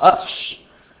 us,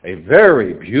 a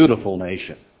very beautiful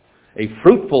nation, a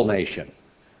fruitful nation,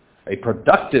 a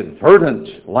productive,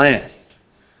 verdant land.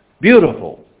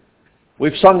 Beautiful.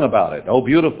 We've sung about it. Oh,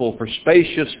 beautiful for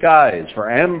spacious skies, for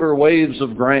amber waves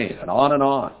of grain, and on and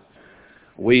on.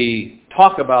 We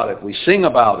talk about it. We sing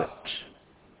about it.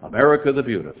 America the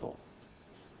beautiful.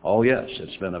 Oh, yes,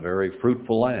 it's been a very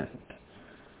fruitful land.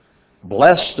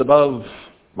 Blessed above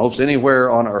most anywhere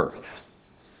on earth.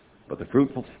 But the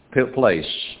fruitful place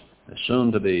is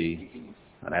soon to be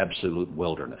an absolute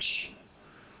wilderness.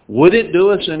 Would it do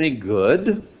us any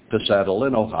good to settle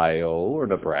in Ohio or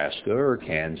Nebraska or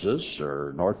Kansas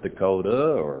or North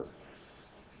Dakota or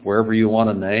wherever you want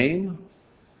to name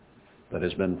that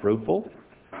has been fruitful?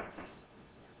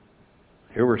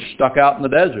 Here we're stuck out in the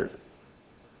desert.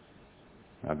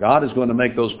 Now God is going to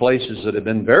make those places that have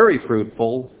been very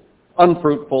fruitful,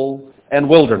 unfruitful, and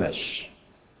wilderness.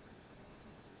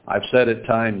 I've said at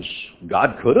times,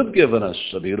 God could have given us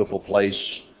a beautiful place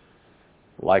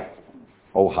like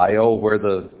Ohio where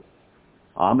the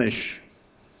Amish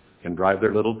can drive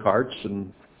their little carts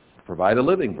and provide a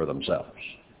living for themselves.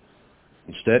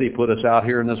 Instead, he put us out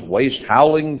here in this waste,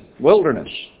 howling wilderness,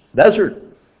 desert.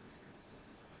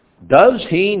 Does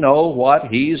he know what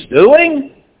he's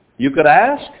doing? You could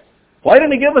ask. Why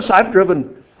didn't he give us? I've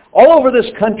driven all over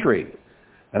this country,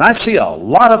 and I see a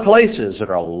lot of places that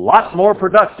are a lot more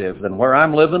productive than where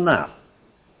I'm living now.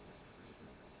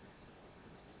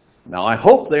 Now, I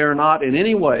hope they are not in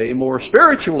any way more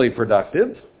spiritually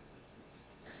productive.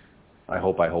 I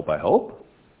hope.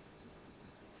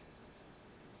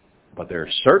 But they're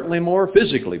certainly more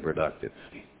physically productive.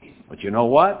 But you know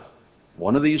what?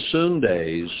 One of these soon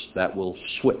days, that will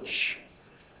switch.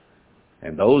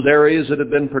 And those areas that have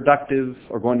been productive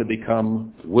are going to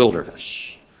become wilderness.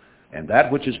 And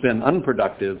that which has been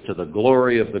unproductive, to the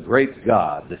glory of the great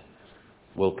God,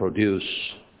 will produce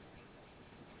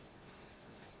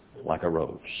like a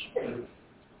rose.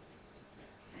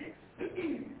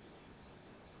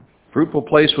 Fruitful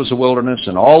place was a wilderness,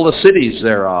 and all the cities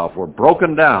thereof were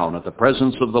broken down at the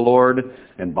presence of the Lord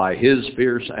and by his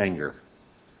fierce anger.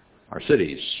 Our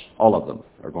cities, all of them,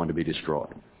 are going to be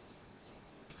destroyed.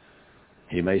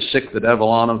 He may sick the devil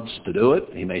on us to do it.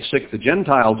 He may sick the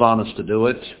Gentiles on us to do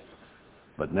it.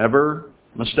 But never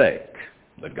mistake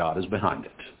that God is behind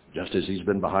it, just as he's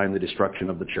been behind the destruction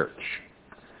of the church.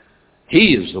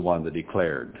 He is the one that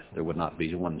declared there would not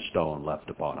be one stone left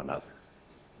upon another.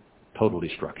 Total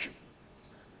destruction.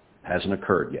 Hasn't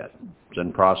occurred yet. It's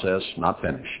in process, not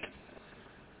finished.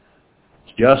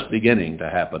 It's just beginning to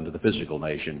happen to the physical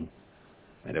nation,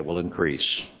 and it will increase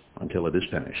until it is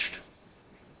finished.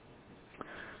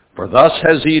 For thus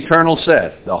has the Eternal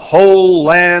said, the whole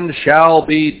land shall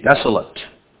be desolate,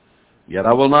 yet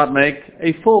I will not make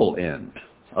a full end.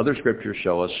 Other scriptures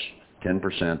show us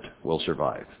 10% will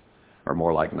survive, or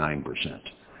more like 9%.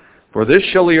 For this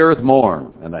shall the earth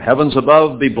mourn, and the heavens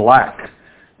above be black,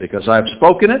 because I have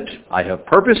spoken it, I have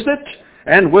purposed it,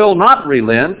 and will not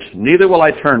relent, neither will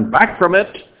I turn back from it.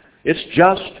 It's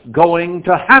just going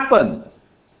to happen.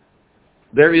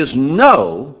 There is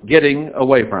no getting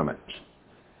away from it.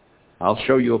 I'll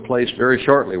show you a place very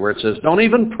shortly where it says, don't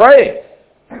even pray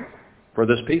for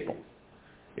this people.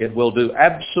 It will do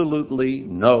absolutely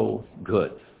no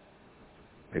good.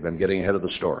 Maybe I'm getting ahead of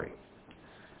the story.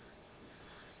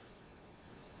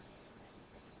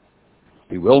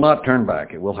 He will not turn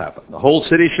back. It will happen. The whole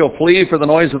city shall flee for the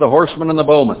noise of the horsemen and the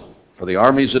bowmen, for the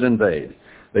armies that invade.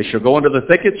 They shall go into the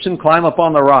thickets and climb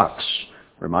upon the rocks.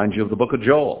 Reminds you of the book of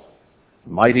Joel.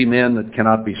 mighty men that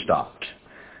cannot be stopped.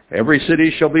 Every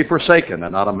city shall be forsaken,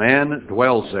 and not a man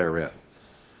dwells therein.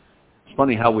 It's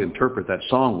funny how we interpret that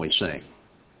song we sing.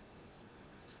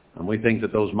 And we think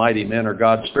that those mighty men are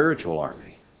God's spiritual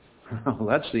army.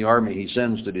 That's the army he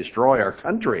sends to destroy our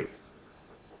country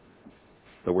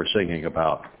that we're singing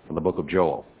about from the book of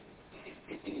Joel.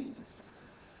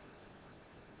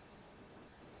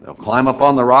 They'll climb up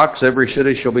on the rocks, every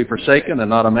city shall be forsaken, and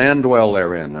not a man dwell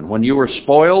therein. And when you are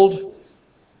spoiled,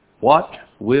 what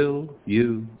will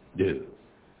you do?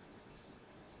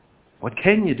 What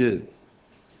can you do?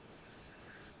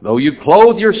 Though you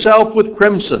clothe yourself with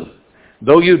crimson,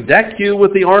 though you deck you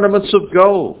with the ornaments of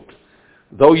gold,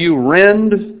 though you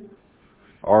rend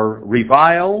or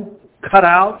revile, cut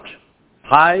out,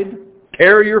 hide,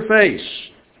 tear your face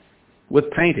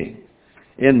with painting,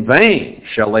 in vain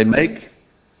shall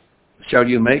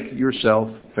you make yourself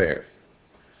fair.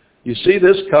 You see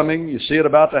this coming, you see it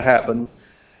about to happen,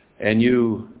 and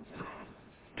you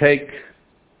take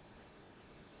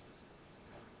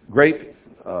great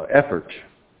effort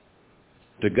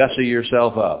to gussy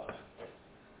yourself up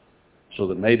so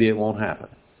that maybe it won't happen.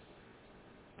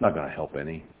 It's not going to help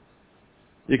any.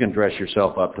 You can dress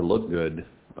yourself up to look good,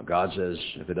 but God says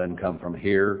if it doesn't come from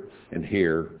here and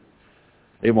here,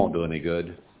 it won't do any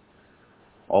good.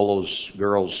 All those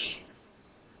girls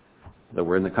that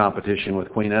were in the competition with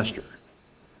Queen Esther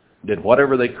did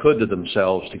whatever they could to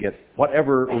themselves to get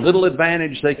whatever little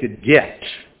advantage they could get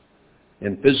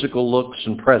in physical looks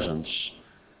and presence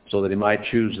so that he might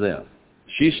choose them.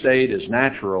 She stayed as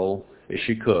natural as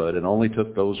she could and only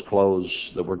took those clothes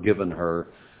that were given her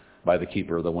by the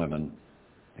keeper of the women,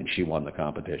 and she won the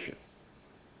competition.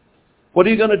 What are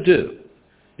you going to do?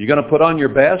 You're going to put on your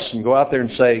best and go out there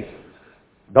and say,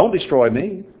 don't destroy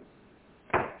me.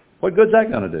 What good's that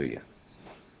going to do you?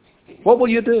 What will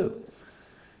you do?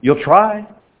 You'll try.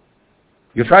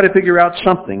 You'll try to figure out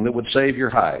something that would save your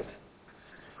hide.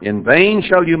 In vain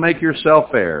shall you make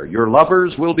yourself fair. Your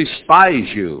lovers will despise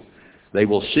you. They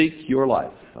will seek your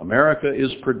life. America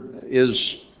is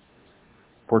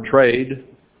portrayed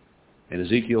in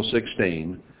Ezekiel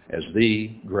 16 as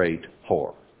the great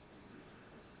whore.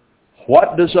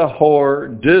 What does a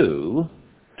whore do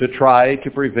to try to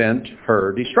prevent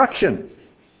her destruction?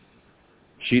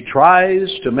 She tries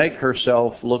to make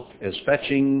herself look as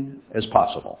fetching as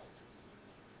possible.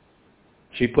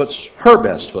 She puts her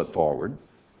best foot forward,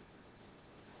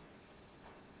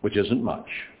 which isn't much.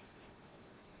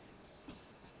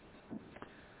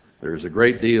 There's a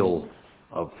great deal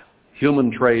of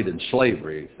human trade and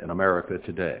slavery in America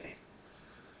today.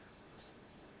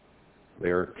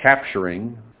 They're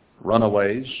capturing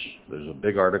runaways. There's a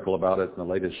big article about it in the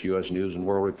latest U.S. News and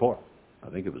World Report. I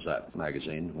think it was that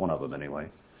magazine, one of them anyway.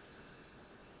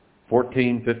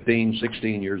 14, 15,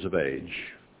 16 years of age.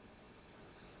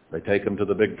 They take them to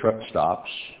the big truck stops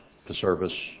to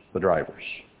service the drivers.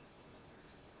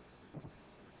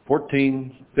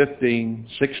 14, 15,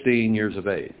 16 years of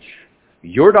age.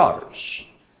 Your daughters,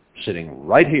 sitting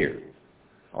right here,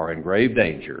 are in grave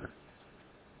danger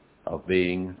of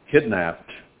being kidnapped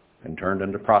and turned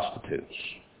into prostitutes.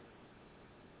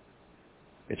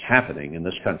 It's happening in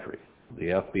this country. The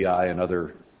FBI and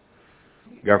other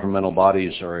governmental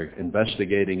bodies are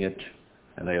investigating it,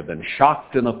 and they have been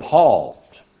shocked and appalled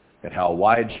at how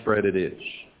widespread it is.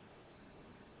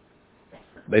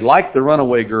 They like the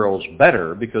runaway girls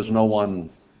better because no one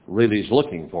really is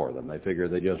looking for them. They figure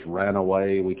they just ran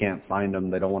away, we can't find them,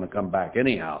 they don't want to come back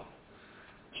anyhow.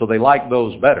 So they like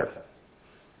those better.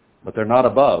 But they're not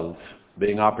above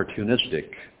being opportunistic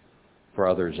for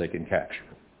others they can capture.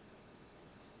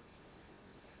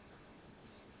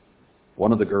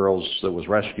 One of the girls that was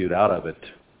rescued out of it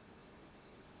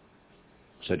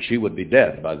said she would be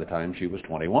dead by the time she was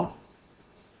 21.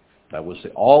 That was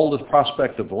all the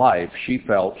prospect of life she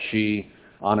felt she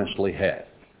honestly had.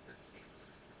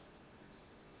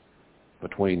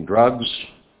 Between drugs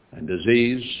and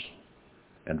disease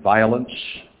and violence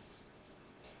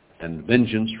and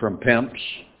vengeance from pimps,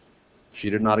 she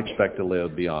did not expect to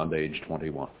live beyond age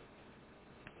 21.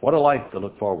 What a life to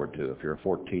look forward to if you're a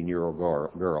 14-year-old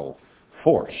girl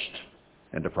forced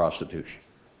into prostitution.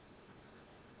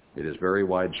 It is very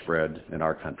widespread in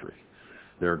our country.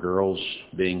 There are girls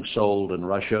being sold in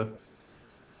Russia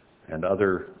and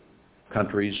other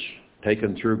countries,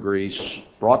 taken through Greece,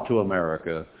 brought to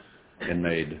America, and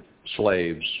made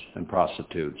slaves and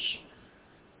prostitutes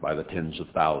by the tens of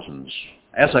thousands.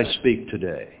 As I speak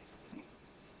today,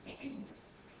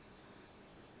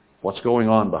 what's going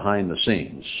on behind the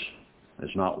scenes is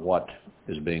not what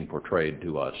is being portrayed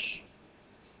to us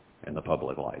in the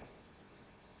public light.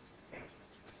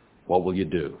 What will you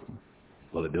do?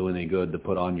 Will it do any good to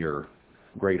put on your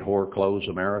great whore clothes,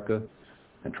 America,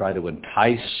 and try to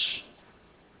entice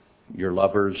your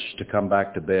lovers to come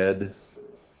back to bed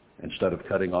instead of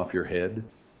cutting off your head?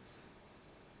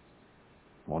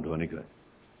 Won't do any good.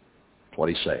 That's what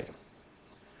he's saying.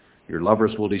 Your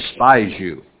lovers will despise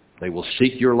you. They will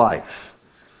seek your life.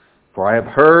 For I have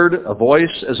heard a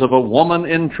voice as of a woman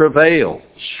in travail,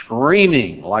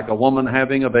 screaming like a woman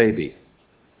having a baby,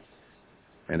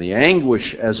 and the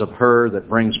anguish as of her that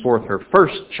brings forth her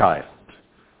first child.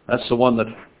 That's the one that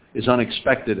is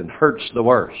unexpected and hurts the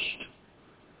worst.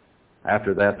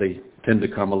 After that, they tend to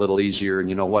come a little easier, and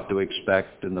you know what to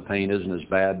expect, and the pain isn't as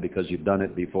bad because you've done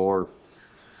it before.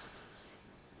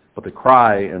 But the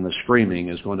cry and the screaming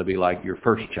is going to be like your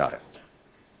first child.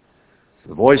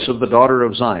 The voice of the daughter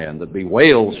of Zion that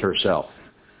bewails herself,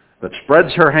 that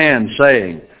spreads her hand,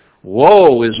 saying,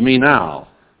 Woe is me now,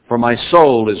 for my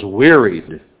soul is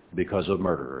wearied because of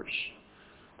murderers.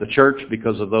 The church,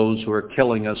 because of those who are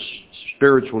killing us,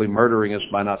 spiritually murdering us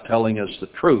by not telling us the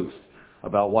truth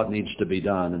about what needs to be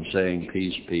done and saying,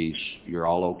 peace, peace, you're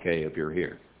all okay if you're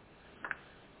here.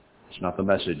 It's not the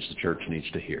message the church needs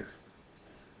to hear.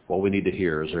 What we need to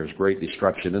hear is there's great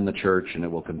destruction in the church, and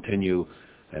it will continue,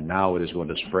 and now it is going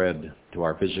to spread to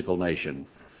our physical nation.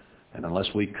 And unless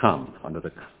we come under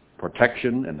the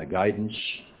protection and the guidance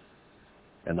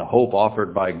and the hope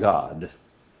offered by God,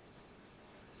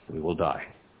 we will die.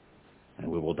 And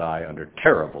we will die under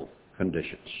terrible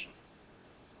conditions.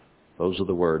 Those are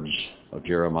the words of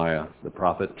Jeremiah the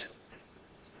prophet,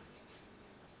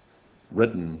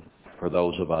 written for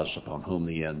those of us upon whom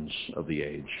the ends of the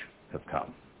age have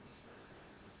come.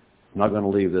 I'm not going to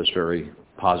leave this very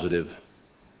positive.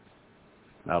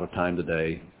 Out of time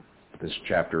today. This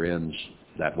chapter ends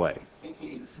that way.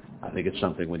 I think it's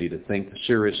something we need to think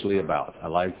seriously about. I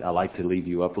like to leave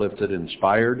you uplifted,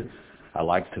 inspired. I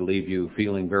like to leave you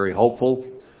feeling very hopeful.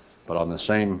 But on the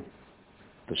same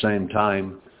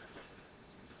time,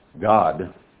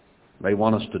 God may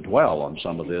want us to dwell on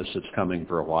some of this. It's coming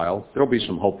for a while. There will be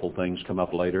some hopeful things come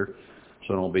up later,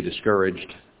 so don't be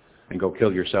discouraged and go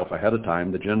kill yourself ahead of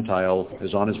time. The Gentile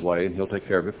is on his way, and he'll take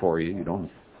care of it for you.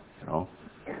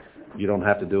 You don't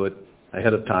have to do it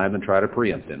ahead of time and try to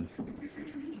preempt him.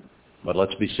 But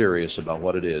let's be serious about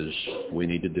what it is we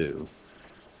need to do.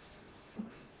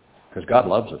 Because God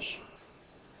loves us.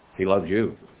 He loves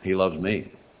you. He loves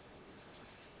me.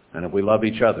 And if we love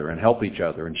each other and help each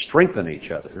other and strengthen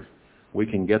each other, we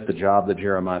can get the job that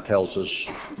Jeremiah tells us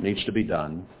needs to be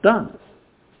done.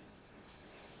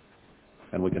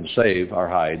 And we can save our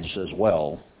hides as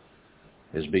well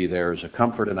as be there as a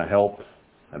comfort and a help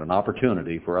and an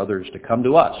opportunity for others to come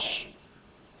to us.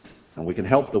 And we can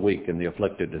help the weak and the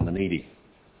afflicted and the needy.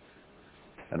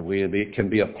 And we can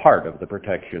be a part of the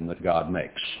protection that God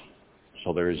makes.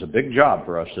 So there is a big job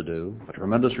for us to do, a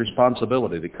tremendous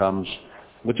responsibility that comes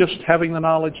with just having the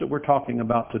knowledge that we're talking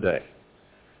about today.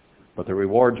 But the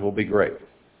rewards will be great.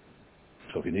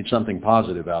 So if you need something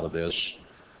positive out of this,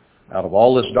 out of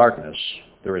all this darkness,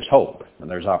 there is hope and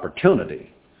there's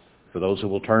opportunity for those who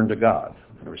will turn to God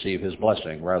and receive his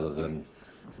blessing rather than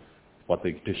what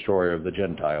the destroyer of the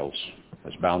Gentiles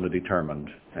is bound to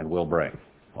determine and will bring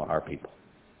on our people.